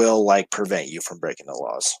will like prevent you from breaking the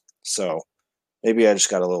laws. So maybe I just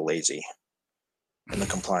got a little lazy in the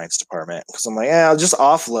compliance department because I'm like, I'll just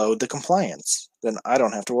offload the compliance. Then I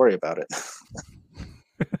don't have to worry about it.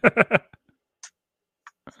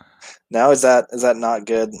 Now, is that not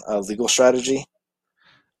good legal strategy?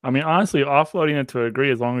 I mean, honestly, offloading it to a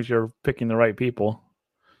degree as long as you're picking the right people.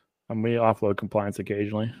 I mean, we offload compliance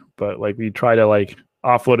occasionally, but like we try to like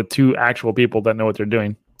offload it to actual people that know what they're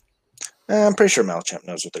doing. I'm pretty sure MailChimp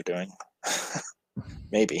knows what they're doing.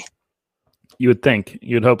 Maybe. You would think.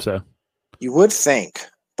 You'd hope so. You would think,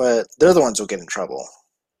 but they're the ones who'll get in trouble.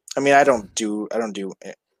 I mean, I don't do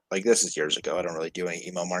like this is years ago. I don't really do any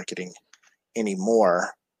email marketing anymore.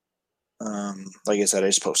 Like I said, I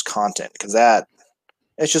just post content because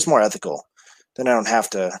it's just more ethical. Then I don't have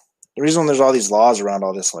to. The reason there's all these laws around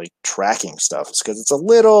all this like tracking stuff is because it's a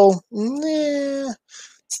little,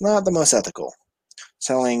 it's not the most ethical.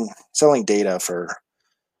 Selling data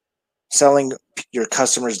selling your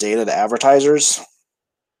customers' data to advertisers.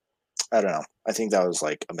 I don't know. I think that was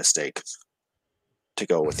like a mistake to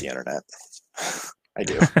go with the internet. I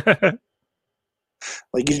do.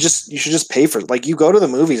 Like you should just pay for, like, you go to the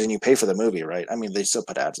movies and you pay for the movie, right? I mean, they still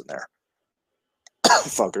put ads in there.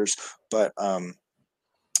 Fuckers. But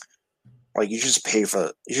like you should just pay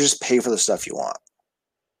for the stuff you want.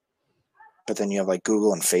 But then you have like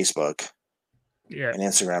Google and Facebook and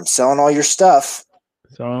Instagram selling all your stuff.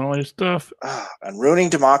 And ruining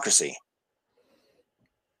democracy.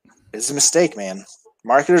 It's a mistake, man.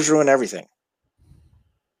 Marketers ruin everything.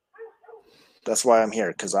 That's why I'm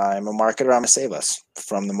here, because I'm a marketer. I'm going to save us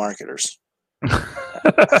from the marketers.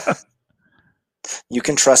 You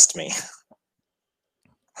can trust me.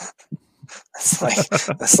 It's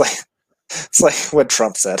like what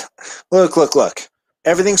Trump said. Look.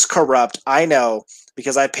 Everything's corrupt. I know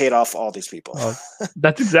because I paid off all these people.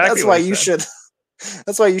 That's exactly That's why you should.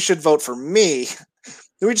 That's why you should vote for me.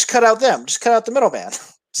 We just cut out them. Just cut out the middleman.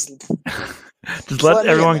 Just let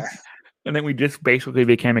everyone. And then we just basically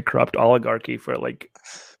became a corrupt oligarchy for like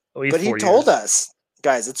at least 4 years. But he told us,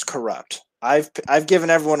 guys, it's corrupt. I've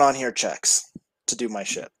given everyone on here checks to do my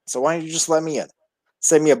shit. So why don't you just let me in?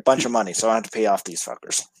 Save me a bunch of money so I don't have to pay off these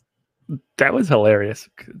fuckers. That was hilarious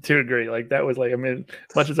to a degree. Like that was like, I mean,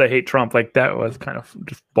 as much as I hate Trump, like that was kind of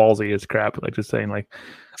just ballsy as crap. Like just saying like,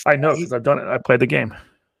 I know because I've done it. I played the game.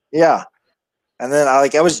 Yeah. And then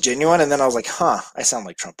I was genuine, and then I was like, huh, I sound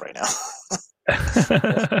like Trump right now.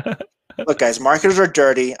 Look, guys, marketers are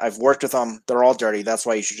dirty. I've worked with them. They're all dirty. That's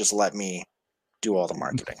why you should just let me do all the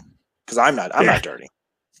marketing. Because I'm not dirty.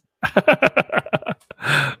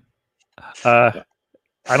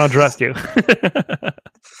 I don't trust you.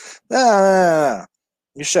 No.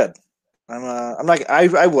 You should. I'm not.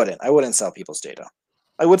 I wouldn't sell people's data.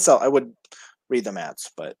 I would read them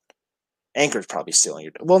ads, but Anchor's probably stealing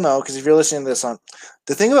your. Well, no, because if you're listening to this on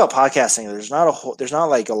the thing about podcasting, there's not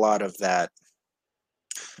like a lot of that,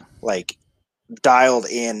 like dialed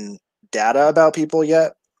in data about people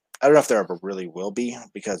yet. I don't know if there ever really will be,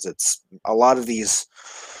 because it's a lot of these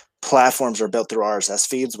platforms are built through RSS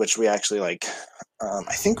feeds, which we actually like.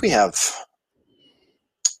 I think we have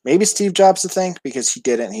maybe Steve Jobs to thank, because he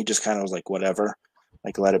didn't. He just kind of was like, whatever,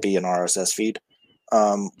 like let it be an RSS feed,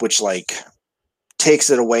 which like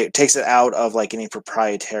takes it out of like any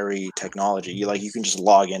proprietary technology. You can just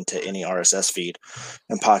log into any RSS feed,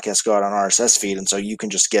 and podcasts go out on RSS feed, and so you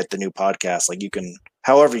can just get the new podcast. Like you can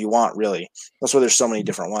however you want, really. That's why there's so many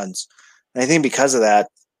different ones. And I think because of that,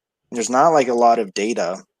 there's not like a lot of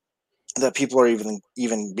data that people are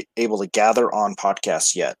even able to gather on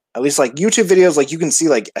podcasts yet. At least like YouTube videos, like you can see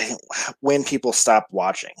like when people stop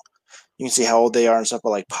watching. You can see how old they are and stuff, but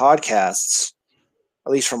like podcasts,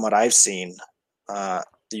 at least from what I've seen,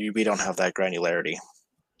 we don't have that granularity.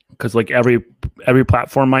 Because like every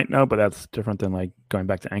platform might know, but that's different than like going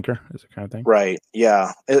back to Anchor, is the kind of thing. Right.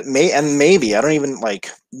 Yeah. Maybe I don't even like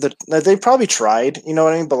they probably tried, you know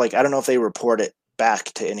what I mean? But like, I don't know if they report it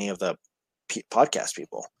back to any of the podcast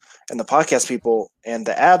people. And the podcast people and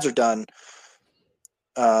the ads are done.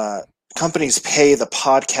 Companies pay the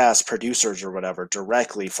podcast producers or whatever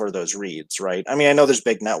directly for those reads, right? I mean, I know there's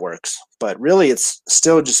big networks, but really it's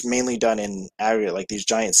still just mainly done in aggregate, like these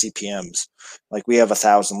giant CPMs. Like we have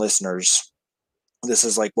 1,000 listeners. This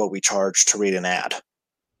is like what we charge to read an ad.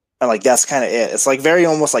 And like, that's kind of it. It's like very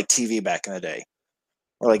almost like TV back in the day.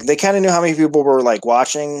 Or like they kind of knew how many people were like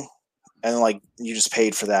watching, and like you just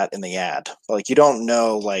paid for that in the ad. But like you don't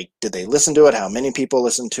know, like, did they listen to it? How many people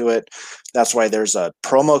listen to it? That's why there's a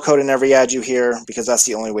promo code in every ad you hear, because that's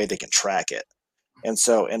the only way they can track it. And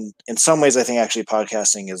so in some ways, I think actually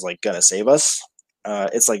podcasting is like going to save us.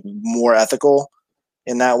 It's like more ethical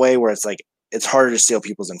in that way, where it's like it's harder to steal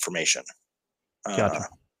people's information. Gotcha.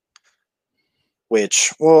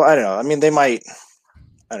 Which, well, I don't know. I mean, they might.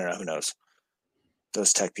 I don't know. Who knows?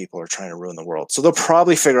 Those tech people are trying to ruin the world, so they'll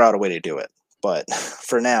probably figure out a way to do it. But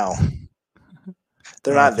for now,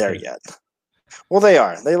 they're not there yet. Well, they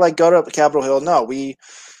are. They like go to Capitol Hill. No, we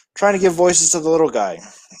trying to give voices to the little guy,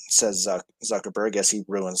 says Zuckerberg, as he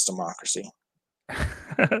ruins democracy.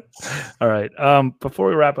 All right. Before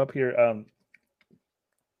we wrap up here,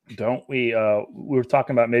 don't we were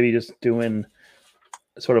talking about maybe just doing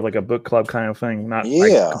sort of like a book club kind of thing, not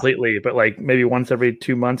like completely, but like maybe once every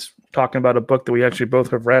 2 months talking about a book that we actually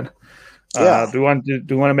both have read. Do we want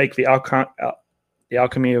to make the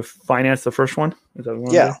Alchemy of Finance the first one? Is that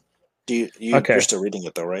what we want to do? Okay. You're still reading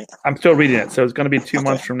it though, right? I'm still reading it, so it's going to be 2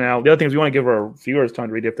 months from now. The other thing is we want to give our viewers time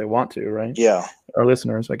to read it if they want to, right? Yeah, our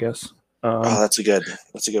listeners, I guess. That's a good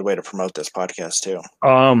way to promote this podcast too.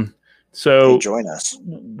 So join us.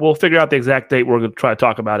 We'll figure out the exact date. We're going to try to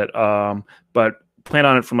talk about it. But plan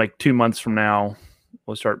on it from like 2 months from now.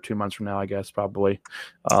 We'll start 2 months from now, I guess, probably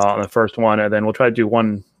on the first one, and then we'll try to do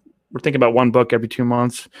one. We're thinking about one book every 2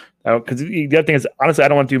 months. Because the other thing is, honestly, I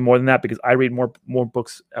don't want to do more than that, because I read more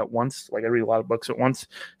books at once. Like I read a lot of books at once,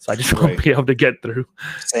 so I just won't be able to get through.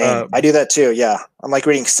 Same. I do that too. Yeah, I'm like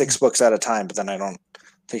reading 6 books at a time, but then it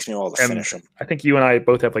takes me a while to finish them. I think you and I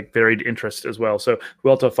both have like varied interests as well, so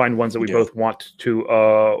we'll have to find ones that we both want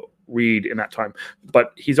to read in that time.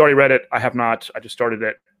 But he's already read it. I have not. I just started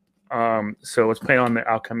it. So let's plan on The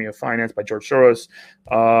Alchemy of Finance by George Soros.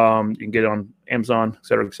 You can get it on Amazon, et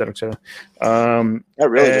cetera, et cetera, et cetera. That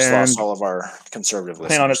really just lost all of our conservative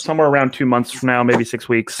listeners. Plan on it somewhere around 2 months from now, maybe 6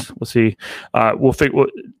 weeks. We'll see.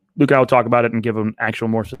 Luke and I will talk about it and give an actual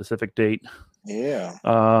more specific date.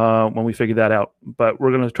 Yeah. When we figure that out. But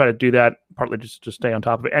we're going to try to do that partly just to stay on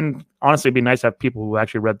top of it. And honestly, it'd be nice to have people who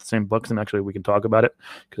actually read the same books and actually we can talk about it,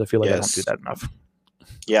 because I feel like I don't do that enough.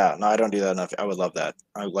 Yeah, no, I don't do that enough. I would love that.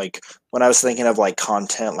 I like when I was thinking of like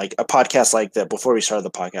content, like a podcast like that before we started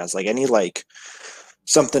the podcast, like I need like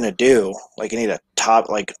something to do. Like I need a top,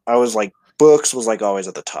 like I was like books was like always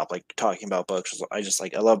at the top, like talking about books. I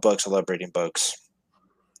love books. I love reading books.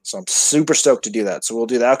 So I'm super stoked to do that. So we'll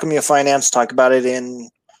do The Alchemy of Finance, talk about it in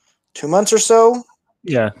 2 months or so.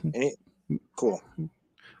 Yeah. Cool.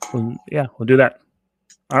 We'll do that.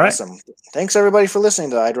 All right. Awesome. Thanks everybody for listening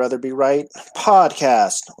to I'd Rather Be Right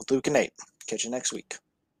podcast with Luke and Nate. catch you next week.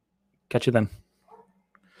 Catch you then.